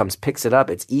 Mailman comes, picks it up.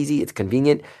 It's easy. It's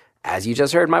convenient. As you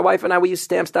just heard, my wife and I, we use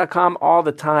Stamps.com all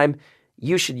the time.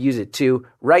 You should use it too.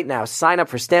 Right now, sign up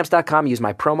for Stamps.com. Use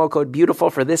my promo code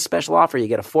BEAUTIFUL for this special offer. You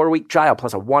get a 4-week trial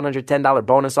plus a $110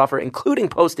 bonus offer, including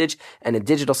postage and a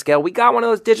digital scale. We got one of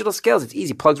those digital scales. It's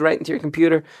easy. Plugs right into your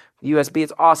computer. USB.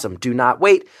 It's awesome. Do not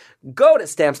wait. Go to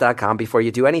Stamps.com before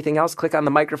you do anything else. Click on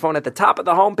the microphone at the top of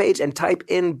the homepage and type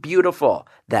in BEAUTIFUL.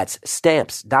 That's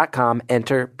Stamps.com.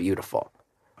 Enter BEAUTIFUL.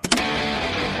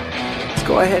 Let's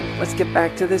go ahead. Let's get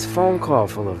back to this phone call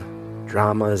full of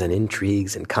dramas and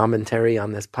intrigues and commentary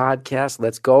on this podcast.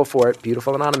 Let's go for it.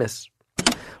 Beautiful Anonymous.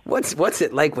 What's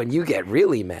it like when you get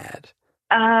really mad?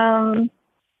 I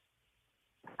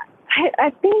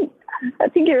think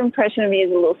your impression of me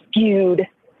is a little skewed.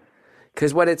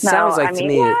 Because what it sounds like to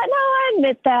me... Yeah, no, I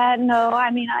admit that. No, I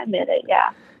admit it, yeah.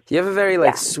 You have a very,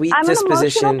 sweet I'm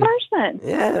disposition. I'm an emotional person.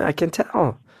 Yeah, I can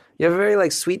tell. You have a very,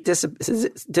 sweet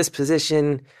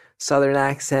disposition, Southern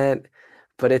accent.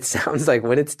 But it sounds like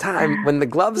when it's time, when the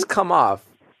gloves come off,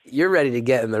 you're ready to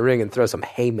get in the ring and throw some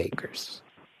haymakers.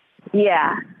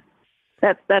 Yeah,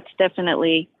 that's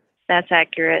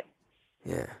accurate.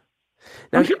 Yeah.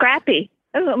 I'm scrappy.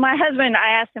 My husband,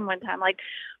 I asked him one time,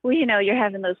 well, you're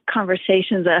having those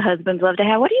conversations that husbands love to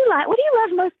have. What do you like? What do you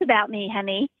love most about me,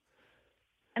 honey?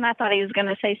 And I thought he was going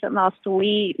to say something all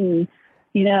sweet and,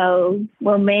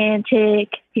 romantic.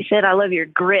 He said, I love your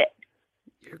grit.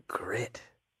 Your grit.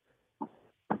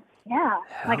 Yeah.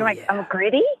 Yeah. I'm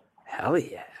gritty. Hell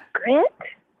yeah. Grit.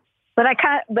 But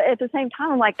but at the same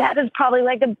time, I'm like, that is probably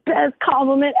the best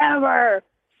compliment ever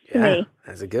to me.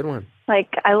 That's a good one.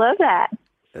 I love that.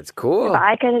 That's cool. If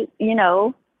I could,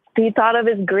 be thought of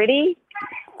as gritty.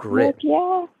 Grit.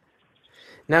 Yeah.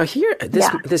 Now here,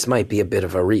 this might be a bit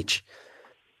of a reach.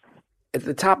 At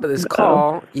the top of this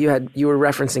call, you were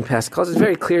referencing past calls. It's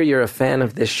very clear you're a fan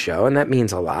of this show, and that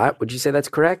means a lot. Would you say that's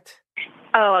correct?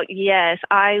 Oh, yes.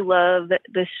 I love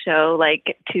this show,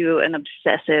 to an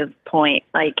obsessive point.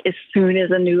 As soon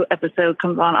as a new episode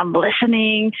comes on, I'm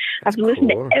listening. I've listened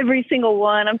to every single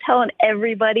one. I'm telling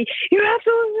everybody, you have to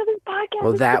listen to this podcast.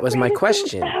 Well, that was my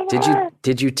question.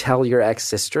 Did you tell your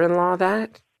ex-sister-in-law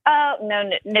that? Oh,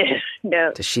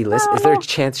 no. Does she listen? Is there a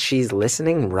chance she's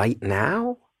listening right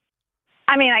now?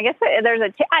 I guess there's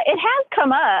it has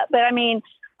come up, but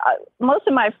most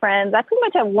of my friends, I pretty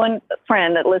much have one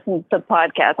friend that listens to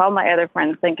podcasts. All my other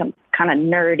friends think I'm kind of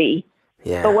nerdy.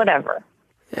 Yeah. But whatever.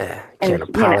 Yeah, can't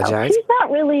apologize. She's not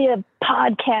really a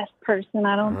podcast person,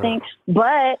 I don't think.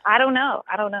 But I don't know.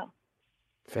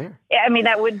 Fair. I mean,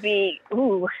 that would be,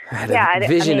 ooh. I had a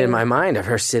vision in my mind of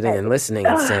her sitting and listening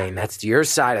and saying, that's your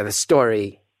side of the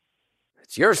story.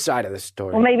 It's your side of the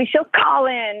story. Well, maybe she'll call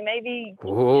in. Maybe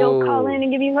she'll call in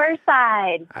and give you her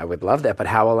side. I would love that, but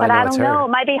how will I know it's her? But I don't know. It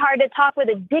might be hard to talk with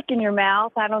a dick in your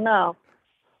mouth. I don't know.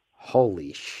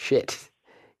 Holy shit.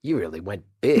 You really went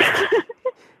big.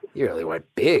 You really went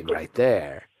big right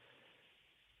there.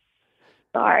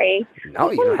 Sorry.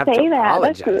 No, you don't have to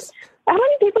apologize. How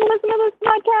many people listen to this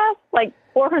podcast? Like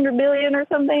 400 million or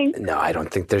something? No, I don't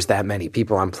think there's that many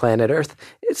people on planet Earth.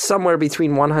 It's somewhere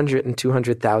between 100 and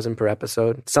 200,000 per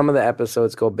episode. Some of the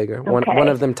episodes go bigger. Okay. One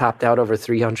of them topped out over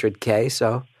 300K.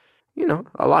 So,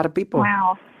 a lot of people.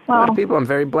 Wow. Well, a lot of people. I'm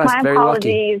very blessed, very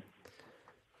lucky.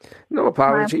 No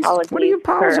apologies. What are you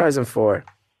apologizing for?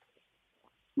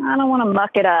 I don't want to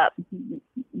muck it up.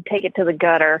 Take it to the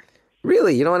gutter.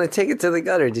 Really? You don't want to take it to the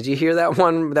gutter? Did you hear that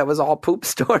one that was all poop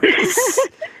stories?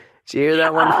 Did you hear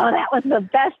that one? Oh, that was the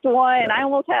best one.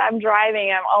 I'm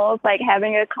driving. I'm almost like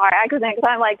having a car accident because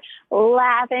I'm like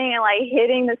laughing and like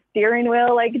hitting the steering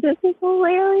wheel. Like, this is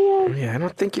hilarious. Yeah, I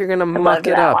don't think you're going to muck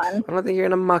it up. I don't think you're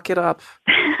going to muck it up.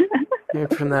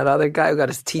 From that other guy who got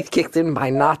his teeth kicked in by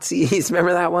Nazis.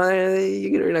 Remember that one?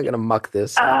 You're not going to muck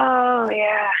this up. Oh,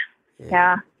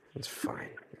 yeah. It's fine.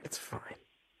 It's fine.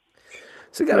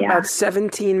 So we got about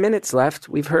 17 minutes left.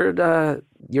 We've heard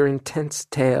your intense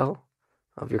tale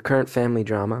of your current family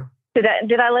drama. Did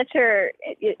I let your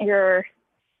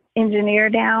engineer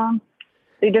down?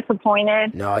 Are you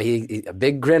disappointed? No, he a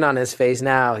big grin on his face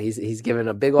now. He's giving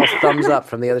a big old thumbs up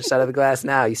from the other side of the glass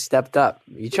now. He stepped up.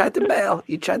 You tried to bail.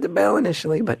 You tried to bail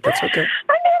initially, but that's okay.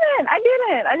 I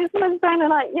didn't. I just was trying to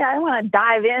I want to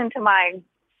dive into my,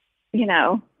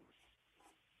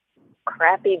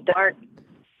 crappy, dark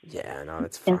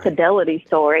that's fine. Infidelity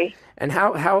story. And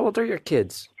how old are your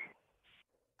kids?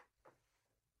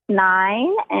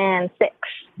 9 and 6.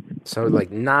 So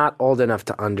not old enough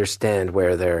to understand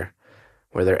where their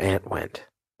aunt went.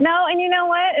 No, and you know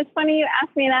what? It's funny you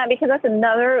asked me that because that's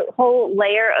another whole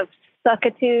layer of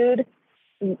suckitude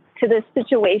to this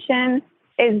situation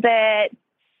is that,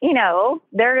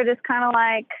 they're just kind of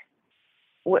like,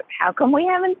 how come we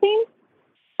haven't seen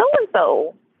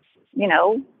so-and-so?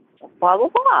 Blah, blah,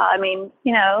 blah. I mean,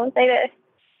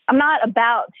 I'm not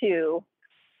about to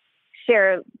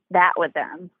share that with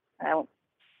them. I don't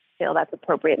feel that's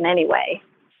appropriate in any way.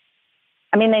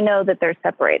 I mean, they know that they're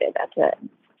separated. That's it.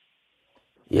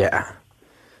 Yeah.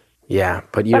 Yeah.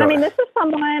 But I mean, this is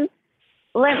someone,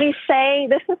 let me say,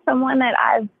 this is someone that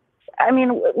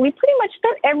we pretty much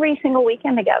spent every single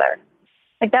weekend together.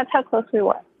 That's how close we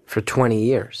were. For 20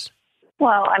 years.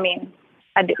 Well, I mean,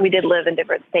 we did live in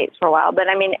different states for a while, but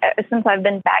I mean, since I've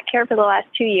been back here for the last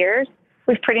 2 years,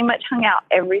 we've pretty much hung out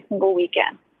every single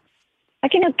weekend.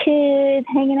 Kids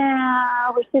hanging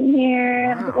out, we're sitting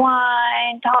here, having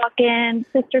wine, talking,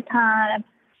 sister time.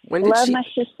 Love my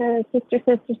sister.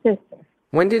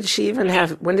 When did she even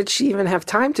have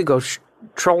time to go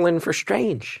trolling for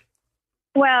Strange?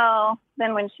 Well,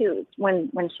 then when she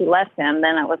left him,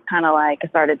 then it was kind of like I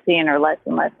started seeing her less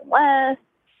and less and less.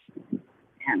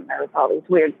 And there was all these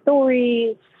weird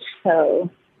stories. So.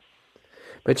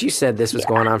 But you said this was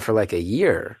going on for a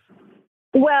year.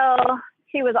 Well,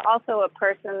 she was also a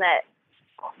person that,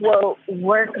 quote,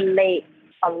 worked late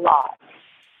a lot.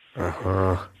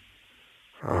 So,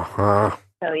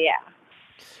 yeah.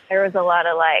 There was a lot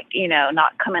of,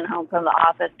 not coming home from the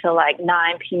office till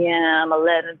 9 p.m.,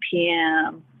 11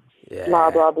 p.m.,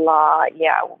 blah, blah, blah.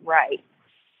 Yeah, right.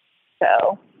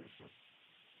 So.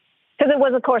 Because it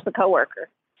was, of course, a coworker.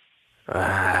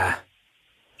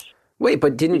 Wait,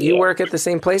 but didn't you work at the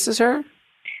same place as her?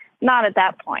 Not at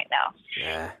that point, no.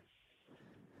 Yeah.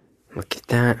 Look at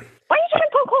that. Why are you trying to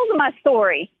poke holes in my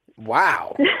story?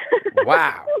 Wow.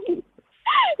 Wow.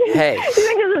 Hey. You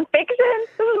think this is fiction?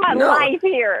 This is my life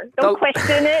here. Don't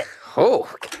question it.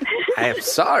 Oh, I am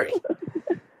sorry.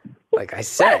 Like I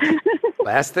said,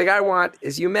 last thing I want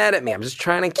is you mad at me. I'm just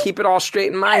trying to keep it all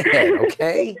straight in my head,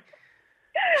 okay?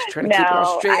 Just trying to keep it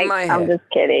all straight in my head. I'm just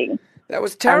kidding. That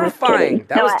was terrifying.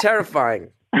 That was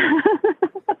terrifying.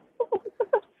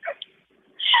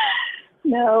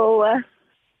 No.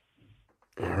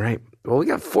 All right. Well, we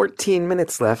got 14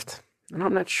 minutes left. And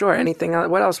I'm not sure. Anything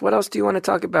else? What else do you want to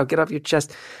talk about? Get off your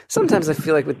chest. Sometimes I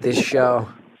feel like with this show,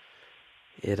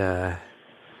 we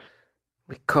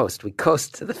coast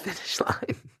to the finish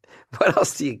line. What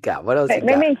else do you got? What else you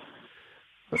got?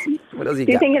 What else you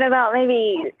got? You thinking about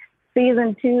maybe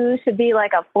season 2 should be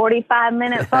like a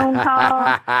 45-minute phone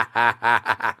call?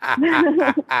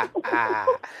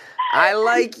 I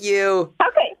like you.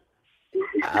 Okay.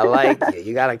 I like you.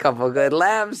 You got a couple good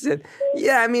laughs. And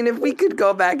yeah, I mean, if we could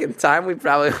go back in time, we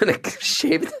probably would have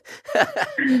shaped.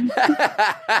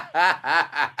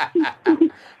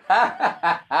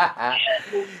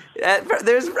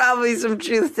 There's probably some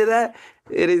truth to that.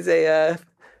 It is a,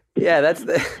 that's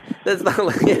the,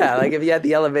 like if you had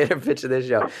the elevator pitch of this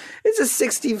show, it's a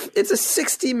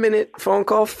 60-minute phone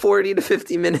call, 40 to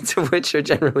 50 minutes of which are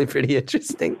generally pretty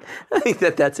interesting. I think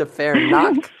that's a fair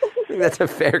knock. I think that's a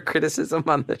fair criticism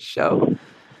on the show.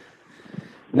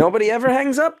 Nobody ever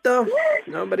hangs up, though.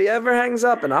 Nobody ever hangs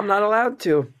up, and I'm not allowed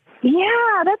to.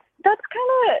 Yeah, that's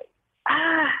kind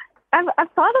of.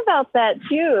 I've thought about that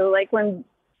too. Like when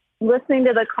listening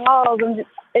to the calls, and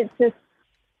it's just.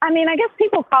 I mean, I guess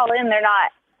people call in. They're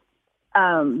not.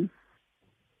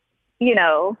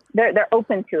 They're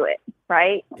open to it,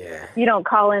 right? Yeah. You don't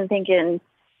call in thinking,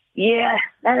 yeah,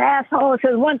 that asshole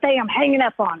says one thing, I'm hanging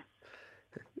up on it.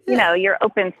 Yeah. You're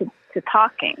open to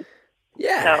talking.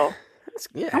 Yeah. So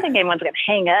I don't think anyone's going to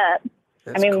hang up.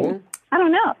 That's cool. I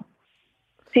don't know.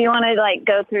 So you want to like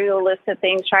go through a list of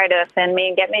things, try to offend me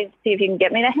and see if you can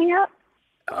get me to hang up?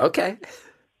 Okay.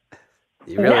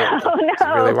 You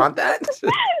really want that?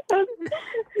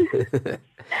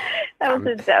 That was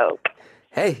a joke.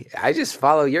 Hey, I just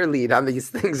follow your lead on these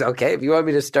things, okay? If you want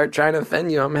me to start trying to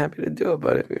offend you, I'm happy to do it.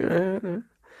 But no,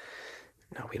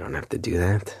 we don't have to do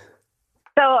that.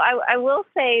 So I will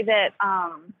say that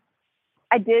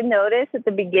I did notice at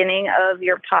the beginning of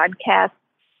your podcast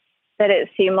that it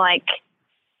seemed like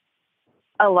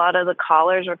a lot of the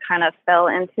callers were kind of fell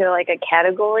into like a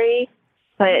category,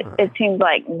 but it seems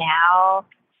like now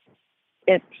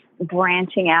it's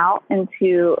branching out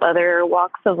into other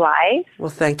walks of life. Well,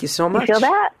 thank you so much. You feel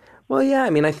that? Well, yeah. I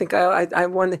mean, I think I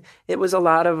won. It was a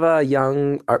lot of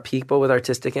young art people with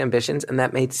artistic ambitions, and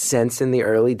that made sense in the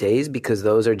early days because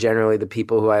those are generally the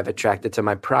people who I've attracted to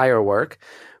my prior work.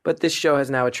 But this show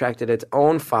has now attracted its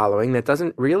own following that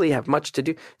doesn't really have much to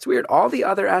do. It's weird. All the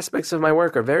other aspects of my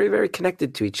work are very, very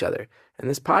connected to each other. And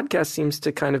this podcast seems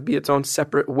to kind of be its own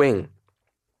separate wing.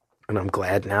 And I'm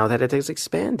glad now that it has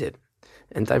expanded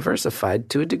and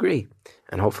diversified to a degree.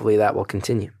 And hopefully that will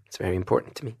continue. It's very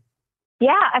important to me.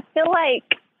 Yeah, I feel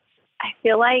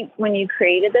like when you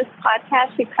created this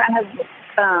podcast, you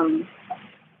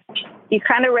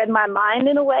kind of read my mind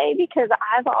in a way, because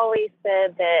I've always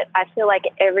said that I feel like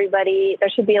there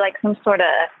should be like some sort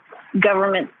of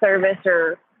government service,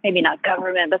 or maybe not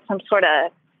government, but some sort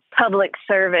of public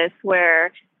service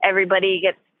where everybody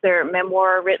gets their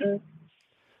memoir written.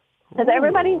 Because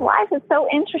everybody's life is so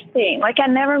interesting. Like I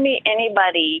never meet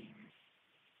anybody.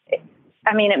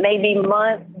 I mean, it may be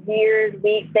months, years,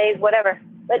 weeks, days, whatever,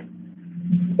 but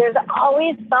there's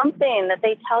always something that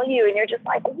they tell you and you're just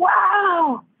like,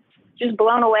 wow, just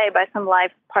blown away by some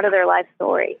part of their life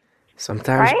story.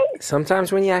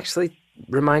 Sometimes when you actually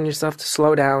remind yourself to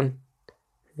slow down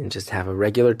and just have a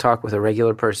regular talk with a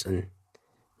regular person,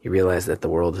 you realize that the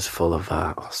world is full of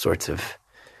all sorts of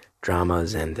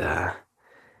dramas and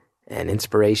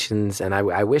inspirations. And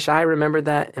I wish I remembered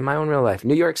that in my own real life.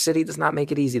 New York City does not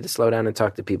make it easy to slow down and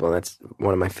talk to people. And that's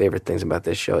one of my favorite things about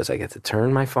this show is I get to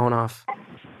turn my phone off,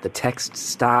 the texts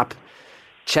stop,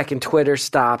 checking Twitter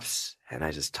stops, and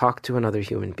I just talk to another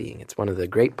human being. It's one of the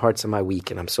great parts of my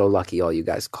week, and I'm so lucky all you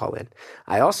guys call in.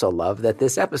 I also love that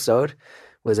this episode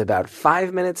was about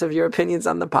 5 minutes of your opinions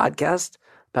on the podcast,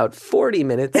 about 40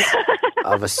 minutes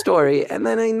of a story, and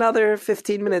then another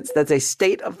 15 minutes that's a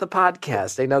state of the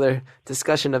podcast, another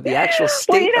discussion of the actual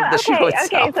state of the show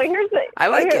itself. Okay, so here's I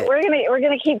like it. We're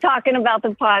gonna keep talking about the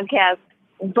podcast,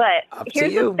 but Up to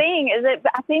here's you. the thing: is that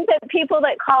I think that people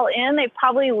that call in, they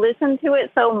probably listen to it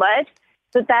so much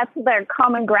that that's their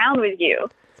common ground with you.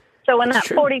 So when That's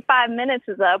that true. 45 minutes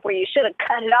is up, where you should have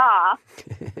cut it off.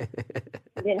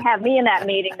 You didn't have me in that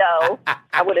meeting, though.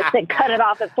 I would have said cut it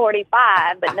off at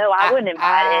 45, but no, I wouldn't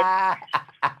invite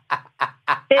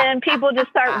it. Then people just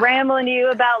start rambling to you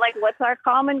about, like, what's our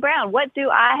common ground? What do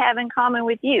I have in common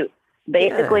with you?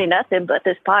 Basically nothing but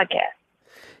this podcast.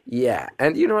 Yeah,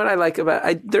 and you know what I like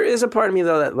about there is a part of me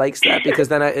though that likes that because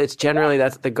then it's generally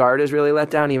that's the guard is really let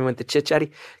down even with the chit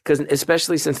chatty because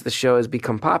especially since the show has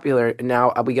become popular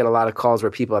now we get a lot of calls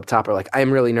where people up top are like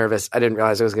I'm really nervous, I didn't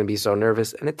realize I was going to be so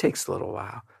nervous, and it takes a little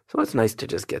while, so it's nice to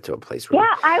just get to a place where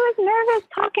I was nervous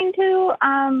talking to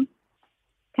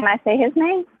can I say his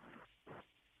name?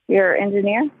 Your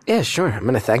engineer? Yeah, sure, I'm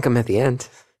going to thank him at the end.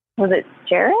 Was it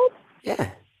Jared?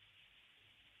 Yeah,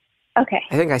 okay.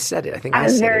 I think I said it. I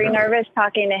was very nervous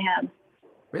talking to him.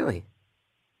 Really?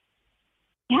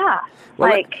 Yeah.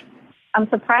 Well, I'm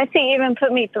surprised he even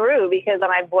put me through because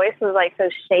my voice was like so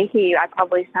shaky. I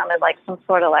probably sounded like some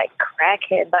sort of like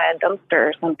crackhead by a dumpster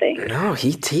or something. No,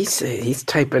 he's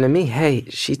typing to me. Hey,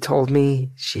 she told me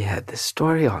she had this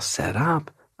story all set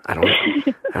up. I don't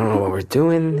know what we're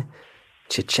doing.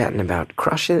 Chit-chatting about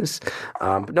crushes.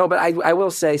 But I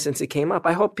will say, since it came up,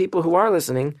 I hope people who are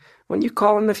listening, when you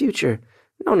call in the future,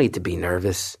 no need to be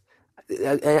nervous.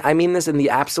 I mean this in the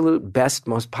absolute best,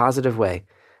 most positive way.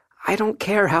 I don't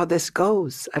care how this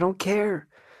goes. I don't care.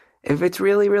 If it's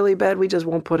really, really bad, we just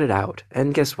won't put it out.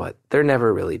 And guess what? They're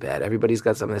never really bad. Everybody's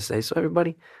got something to say. So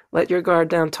everybody, let your guard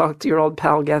down. Talk to your old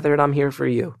pal Gethard. I'm here for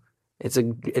you. It's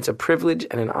a privilege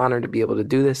and an honor to be able to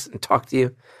do this and talk to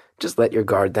you. Just let your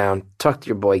guard down. Talk to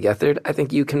your boy Gethard. I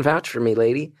think you can vouch for me,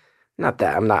 lady. Not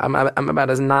that I'm not. I'm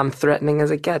about as non-threatening as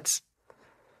it gets.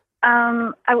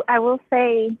 I will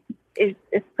say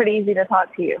it's pretty easy to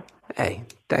talk to you. Hey,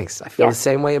 thanks. I feel the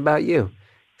same way about you,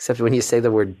 except when you say the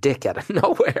word dick out of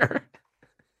nowhere.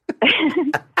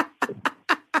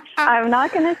 I'm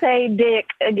not going to say dick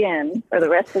again for the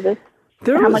rest of this.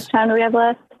 How much time do we have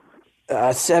left?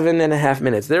 7.5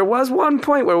 minutes. There was one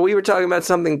point where we were talking about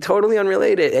something totally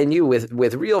unrelated, and you, with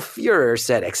real furor,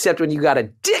 said, "Except when you got a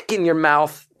dick in your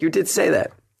mouth." You did say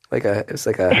that. It's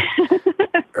like a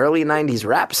early '90s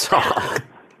rap song.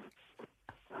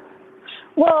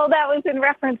 Well, that was in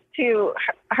reference to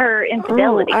her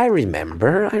infidelity. Oh, I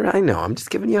remember. I know. I'm just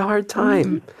giving you a hard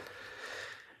time.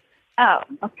 Oh,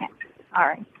 okay. All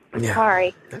right. Yeah.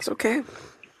 Sorry. That's okay.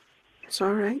 It's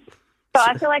all right. So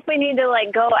I feel like we need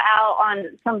to go out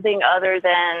on something other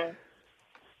than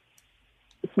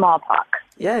small talk.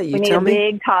 Yeah, you tell me. We need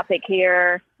a big topic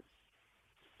here.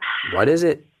 What is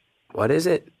it?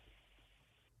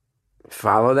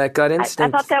 Follow that gut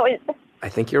instinct. I thought that was... I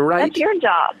think you're right. That's your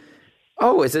job.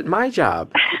 Oh, is it my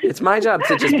job? It's my job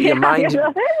to just be a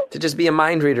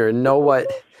mind reader and know what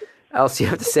else you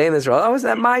have to say in this role. Oh, is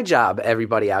that my job,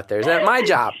 everybody out there? Is that my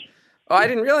job? Oh, I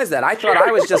didn't realize that. I thought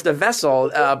I was just a vessel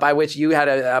by which you had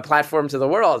a platform to the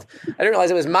world. I didn't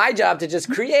realize it was my job to just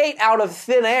create out of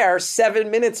thin air 7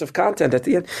 minutes of content at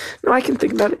the end. No, I can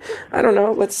think about it. I don't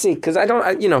know. Let's see. Because I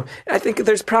think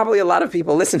there's probably a lot of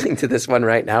people listening to this one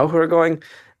right now who are going,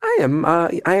 I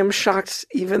am shocked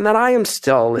even that I am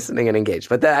still listening and engaged.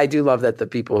 But I do love that the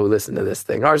people who listen to this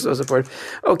thing are so supportive.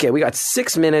 Okay, we got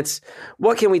 6 minutes.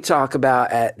 What can we talk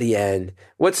about at the end?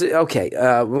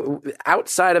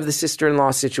 Outside of the sister-in-law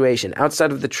situation,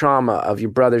 outside of the trauma of your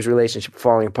brother's relationship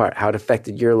falling apart, how it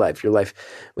affected your life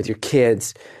with your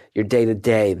kids, your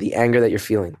day-to-day, the anger that you're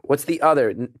feeling. What's the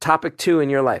other topic 2 in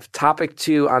your life? Topic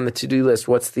 2 on the to-do list.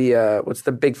 What's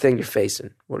the big thing you're facing?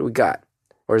 What do we got?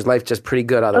 Or is life just pretty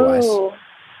good otherwise? Ooh.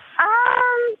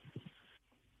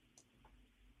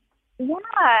 Yeah,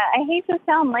 I hate to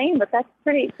sound lame, but that's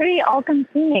pretty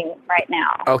all-consuming right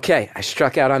now. Okay, I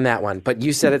struck out on that one. But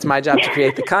you said it's my job to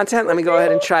create the content. Let me go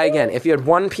ahead and try again. If you had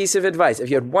one piece of advice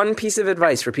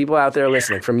for people out there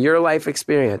listening from your life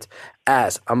experience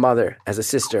as a mother, as a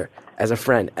sister, as a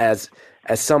friend, as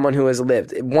someone who has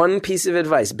lived, one piece of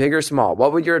advice, big or small,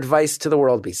 what would your advice to the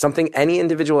world be? Something any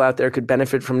individual out there could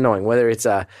benefit from knowing, whether it's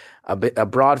a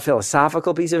broad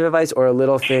philosophical piece of advice or a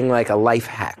little thing like a life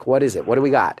hack. What is it? What do we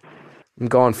got? I'm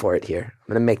going for it here. I'm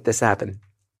going to make this happen.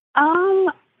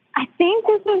 I think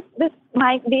this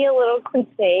might be a little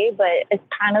cliche, but it's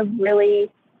kind of really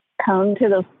come to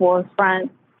the forefront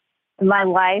of my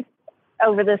life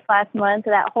over this last month.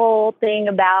 That whole thing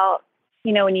about,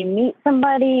 when you meet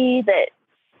somebody, that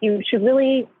you should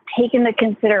really take into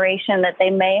consideration that they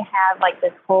may have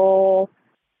this whole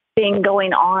thing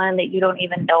going on that you don't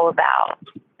even know about.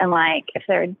 And if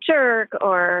they're a jerk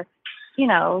or,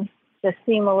 just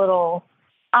seem a little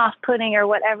off-putting or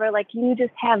whatever, you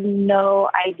just have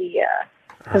no idea.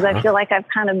 Because I feel like I've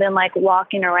kind of been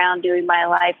walking around doing my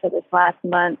life for this last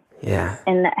month. Yeah.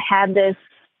 And had this,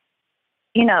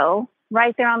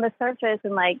 right there on the surface.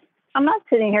 And I'm not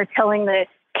sitting here telling the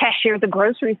cashier at the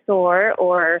grocery store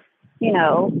or,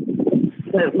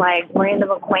 random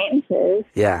acquaintances.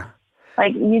 Yeah.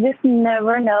 You just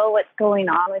never know what's going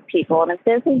on with people. And if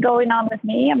this is going on with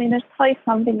me, there's probably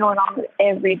something going on with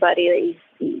everybody that you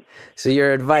see. So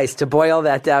your advice, to boil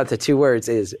that down to 2 words,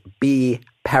 is be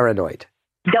paranoid.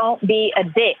 Don't be a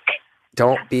dick.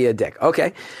 Don't be a dick.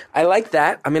 Okay. I like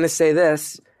that. I'm going to say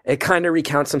this. It kind of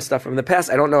recounts some stuff from the past.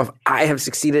 I don't know if I have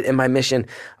succeeded in my mission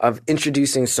of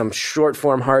introducing some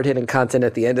short-form, hard-hitting content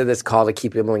at the end of this call to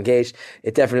keep people engaged.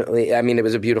 It definitely, it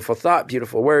was a beautiful thought,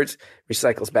 beautiful words.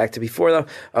 Recycles back to before, though.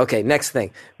 Okay, next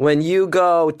thing. When you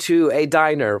go to a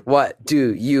diner, what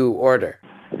do you order?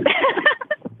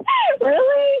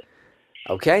 Really?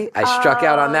 Okay, I struck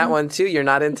out on that one, too. You're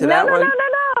not into that one?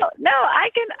 No,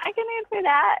 I can answer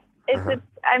that.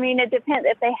 It depends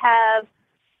if they have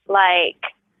like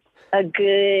a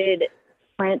good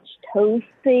French toast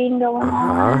thing going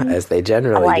on. As they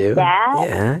generally like do.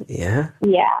 That. Yeah.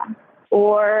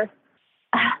 Or,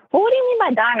 what do you mean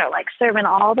by diner? Like serving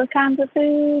all the kinds of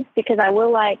foods? Because I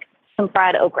will like some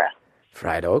fried okra.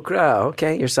 Fried okra.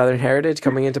 Okay, your Southern heritage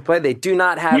coming into play. They do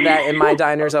not have that in my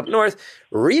diners up north.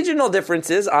 Regional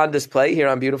differences on display here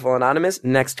on Beautiful Anonymous.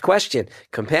 Next question.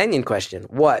 Companion question.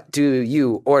 What do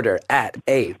you order at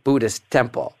a Buddhist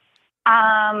temple?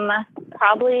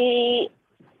 Probably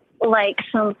like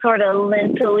some sort of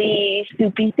lentil-y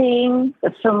soupy thing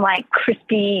with some like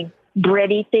crispy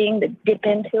bready thing to dip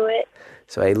into it.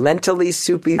 So a lentil-y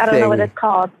soupy thing. I don't know what it's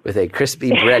called. With a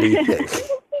crispy bready thing.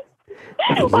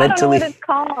 I don't know what it's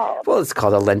called. Well, it's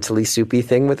called a lentil-y soupy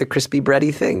thing with a crispy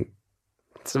bready thing.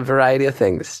 It's a variety of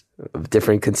things of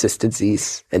different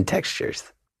consistencies and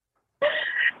textures.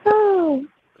 Oh.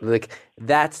 Look at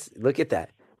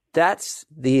that. That's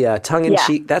the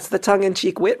tongue-in-cheek. Yeah. That's the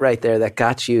tongue-in-cheek wit right there that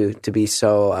got you to be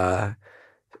so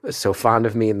fond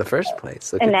of me in the first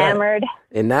place. Look Enamored. At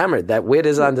that. Enamored. That wit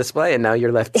is on display, and now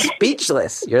you're left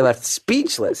speechless. You're left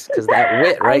speechless because that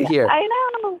wit right here. I know.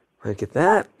 Look at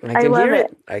that. I can hear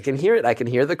it. I can hear it. I can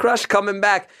hear the crush coming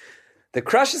back. The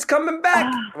crush is coming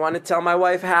back. I want to tell my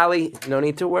wife, Hallie, no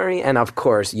need to worry. And of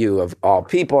course, you of all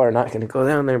people are not going to go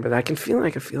down there, but I can feel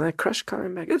that crush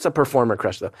coming back. It's a performer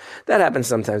crush, though. That happens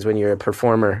sometimes when you're a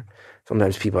performer.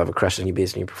 Sometimes people have a crush on you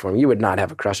based on your performing. You would not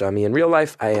have a crush on me in real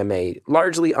life. I am a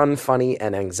largely unfunny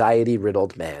and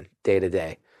anxiety-riddled man, day to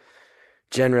day.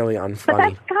 Generally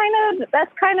unfunny. But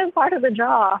that's kind of part of the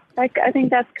draw. Like, I think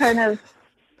that's kind of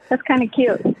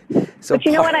cute. So but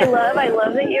you know what I love? I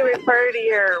love that you refer to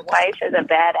your wife as a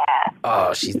badass.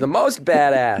 Oh, she's the most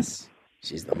badass.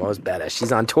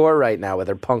 She's on tour right now with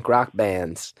her punk rock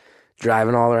bands,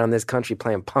 driving all around this country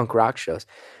playing punk rock shows.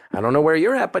 I don't know where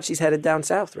you're at, but she's headed down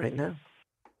south right now.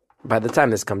 By the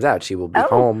time this comes out, she will be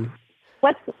home.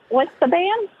 What's the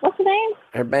band? What's the name?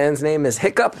 Her band's name is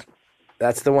Hiccup.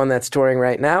 That's the one that's touring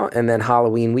right now. And then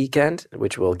Halloween weekend,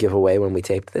 which we'll give away when we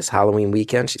tape this. Halloween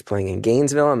weekend, she's playing in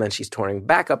Gainesville, and then she's touring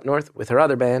back up north with her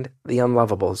other band, The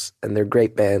Unlovables. And they're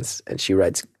great bands, and she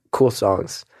writes cool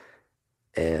songs.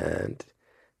 And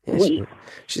yeah,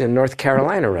 she's in North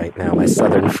Carolina right now. My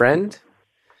southern friend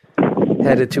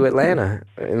headed to Atlanta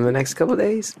in the next couple of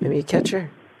days. Maybe catch her.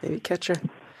 Are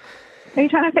you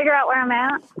trying to figure out where I'm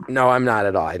at? No, I'm not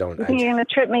at all. I don't. You think you're going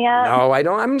to trip me up? No, I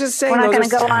don't. I'm just saying. We're not going to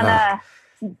go on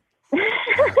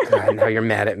Oh, God, now you're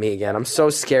mad at me again. I'm so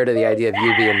scared of the idea of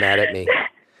you being mad at me.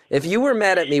 If you were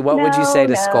mad at me, what would you say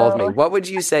to scold me? What would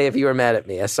you say if you were mad at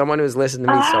me? As someone who's listened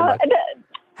to me so much,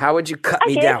 how would you cut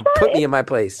me down? Put me in my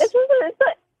place.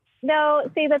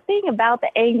 No, see, the thing about the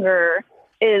anger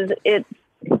is it's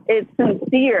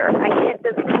sincere. I can't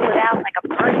just pull it out like a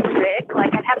party trick.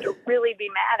 Like, I'd have to really be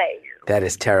mad at you. That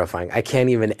is terrifying. I can't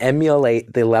even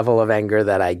emulate the level of anger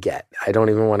that I get. I don't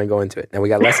even want to go into it. Now we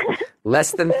got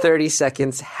less than 30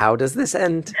 seconds. How does this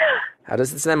end? How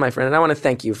does this end, my friend? And I want to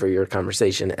thank you for your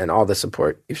conversation and all the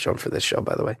support you've shown for this show,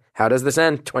 by the way. How does this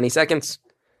end? 20 seconds.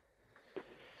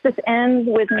 This ends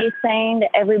with me saying to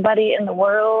everybody in the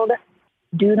world,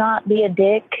 do not be a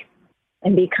dick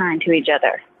and be kind to each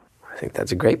other. I think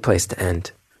that's a great place to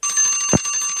end.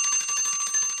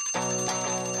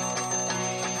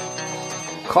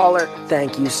 Caller,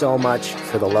 thank you so much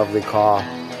for the lovely call.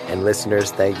 And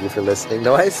listeners, thank you for listening.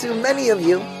 Though I assume many of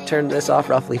you turned this off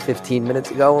roughly 15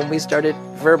 minutes ago when we started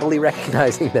verbally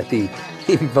recognizing that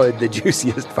the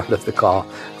juiciest part of the call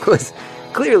was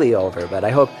clearly over. But I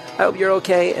hope you're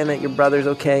okay, and that your brother's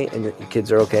okay, and that your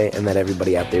kids are okay, and that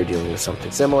everybody out there dealing with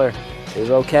something similar is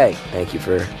okay. Thank you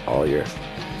for all your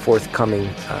forthcoming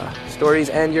stories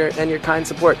and your kind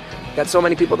support. Got so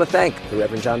many people to thank. The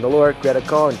Reverend John Delore, Greta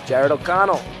Cohn, Jared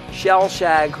O'Connell, Shell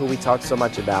Shag, who we talked so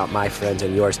much about, my friends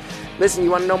and yours. Listen,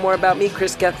 you want to know more about me?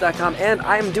 ChrisGeth.com. And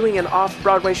I am doing an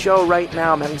off-Broadway show right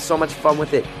now. I'm having so much fun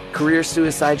with it.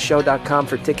 CareerSuicideShow.com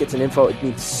for tickets and info. It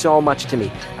means so much to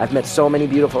me. I've met so many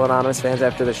beautiful Anonymous fans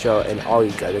after the show, and all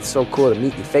you guys, it's so cool to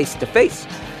meet you face to face.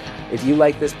 If you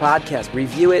like this podcast,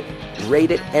 review it,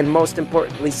 rate it, and most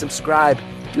importantly, subscribe.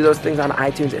 Do those things on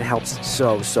iTunes. It helps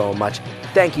so, so much.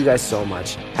 Thank you guys so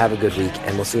much. Have a good week,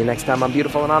 and we'll see you next time on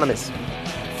Beautiful Anonymous.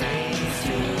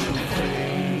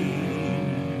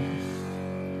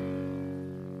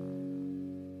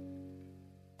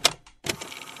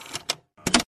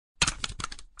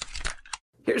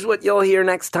 Here's what you'll hear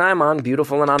next time on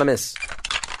Beautiful Anonymous.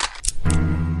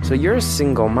 So you're a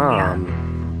single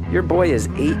mom. Your boy is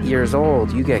 8 years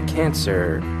old. You get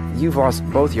cancer. You've lost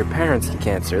both your parents to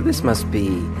cancer. This must be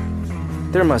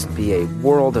there must be a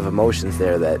world of emotions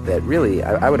there that really,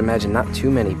 I would imagine not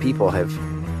too many people have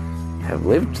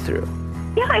lived through.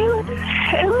 Yeah,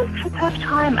 it was a tough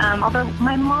time. Although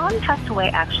my mom passed away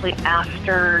actually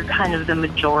after kind of the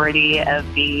majority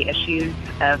of the issues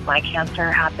of my cancer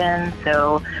happened.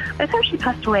 So by the time she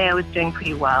passed away, I was doing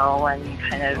pretty well and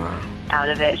kind of out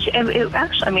of it. It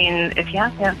actually, I mean, if you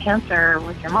have to have cancer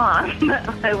with your mom,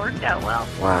 it worked out well.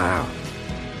 Wow.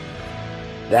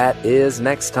 That is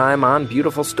next time on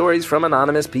Beautiful Stories from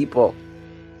Anonymous People.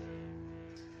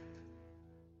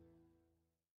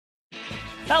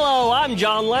 Hello, I'm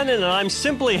John Lennon, and I'm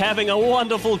simply having a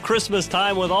wonderful Christmas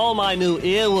time with all my new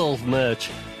Earwolf merch.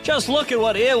 Just look at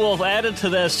what Earwolf added to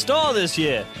their store this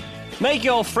year. Make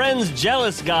your friends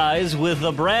jealous, guys, with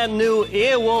the brand new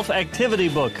Earwolf activity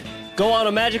book. Go on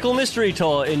a magical mystery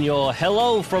tour in your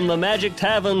Hello from the Magic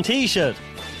Tavern t-shirt.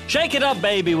 Shake it up,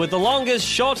 baby, with the longest,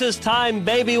 shortest time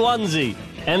baby onesie.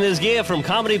 And there's gear from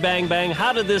Comedy Bang Bang,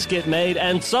 How Did This Get Made,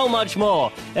 and so much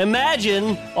more.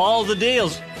 Imagine all the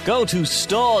deals. Go to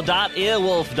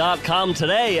store.earwolf.com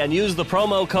today and use the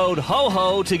promo code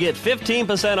HOHO to get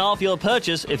 15% off your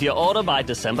purchase if you order by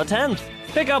December 10th.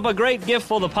 Pick up a great gift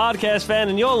for the podcast fan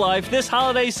in your life this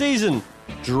holiday season.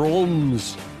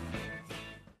 Drums.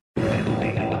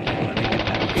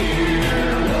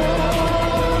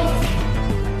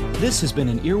 This has been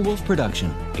an Earwolf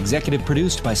production, executive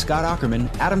produced by Scott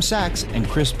Aukerman, Adam Sachs, and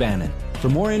Chris Bannon. For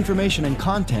more information and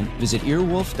content, visit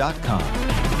earwolf.com.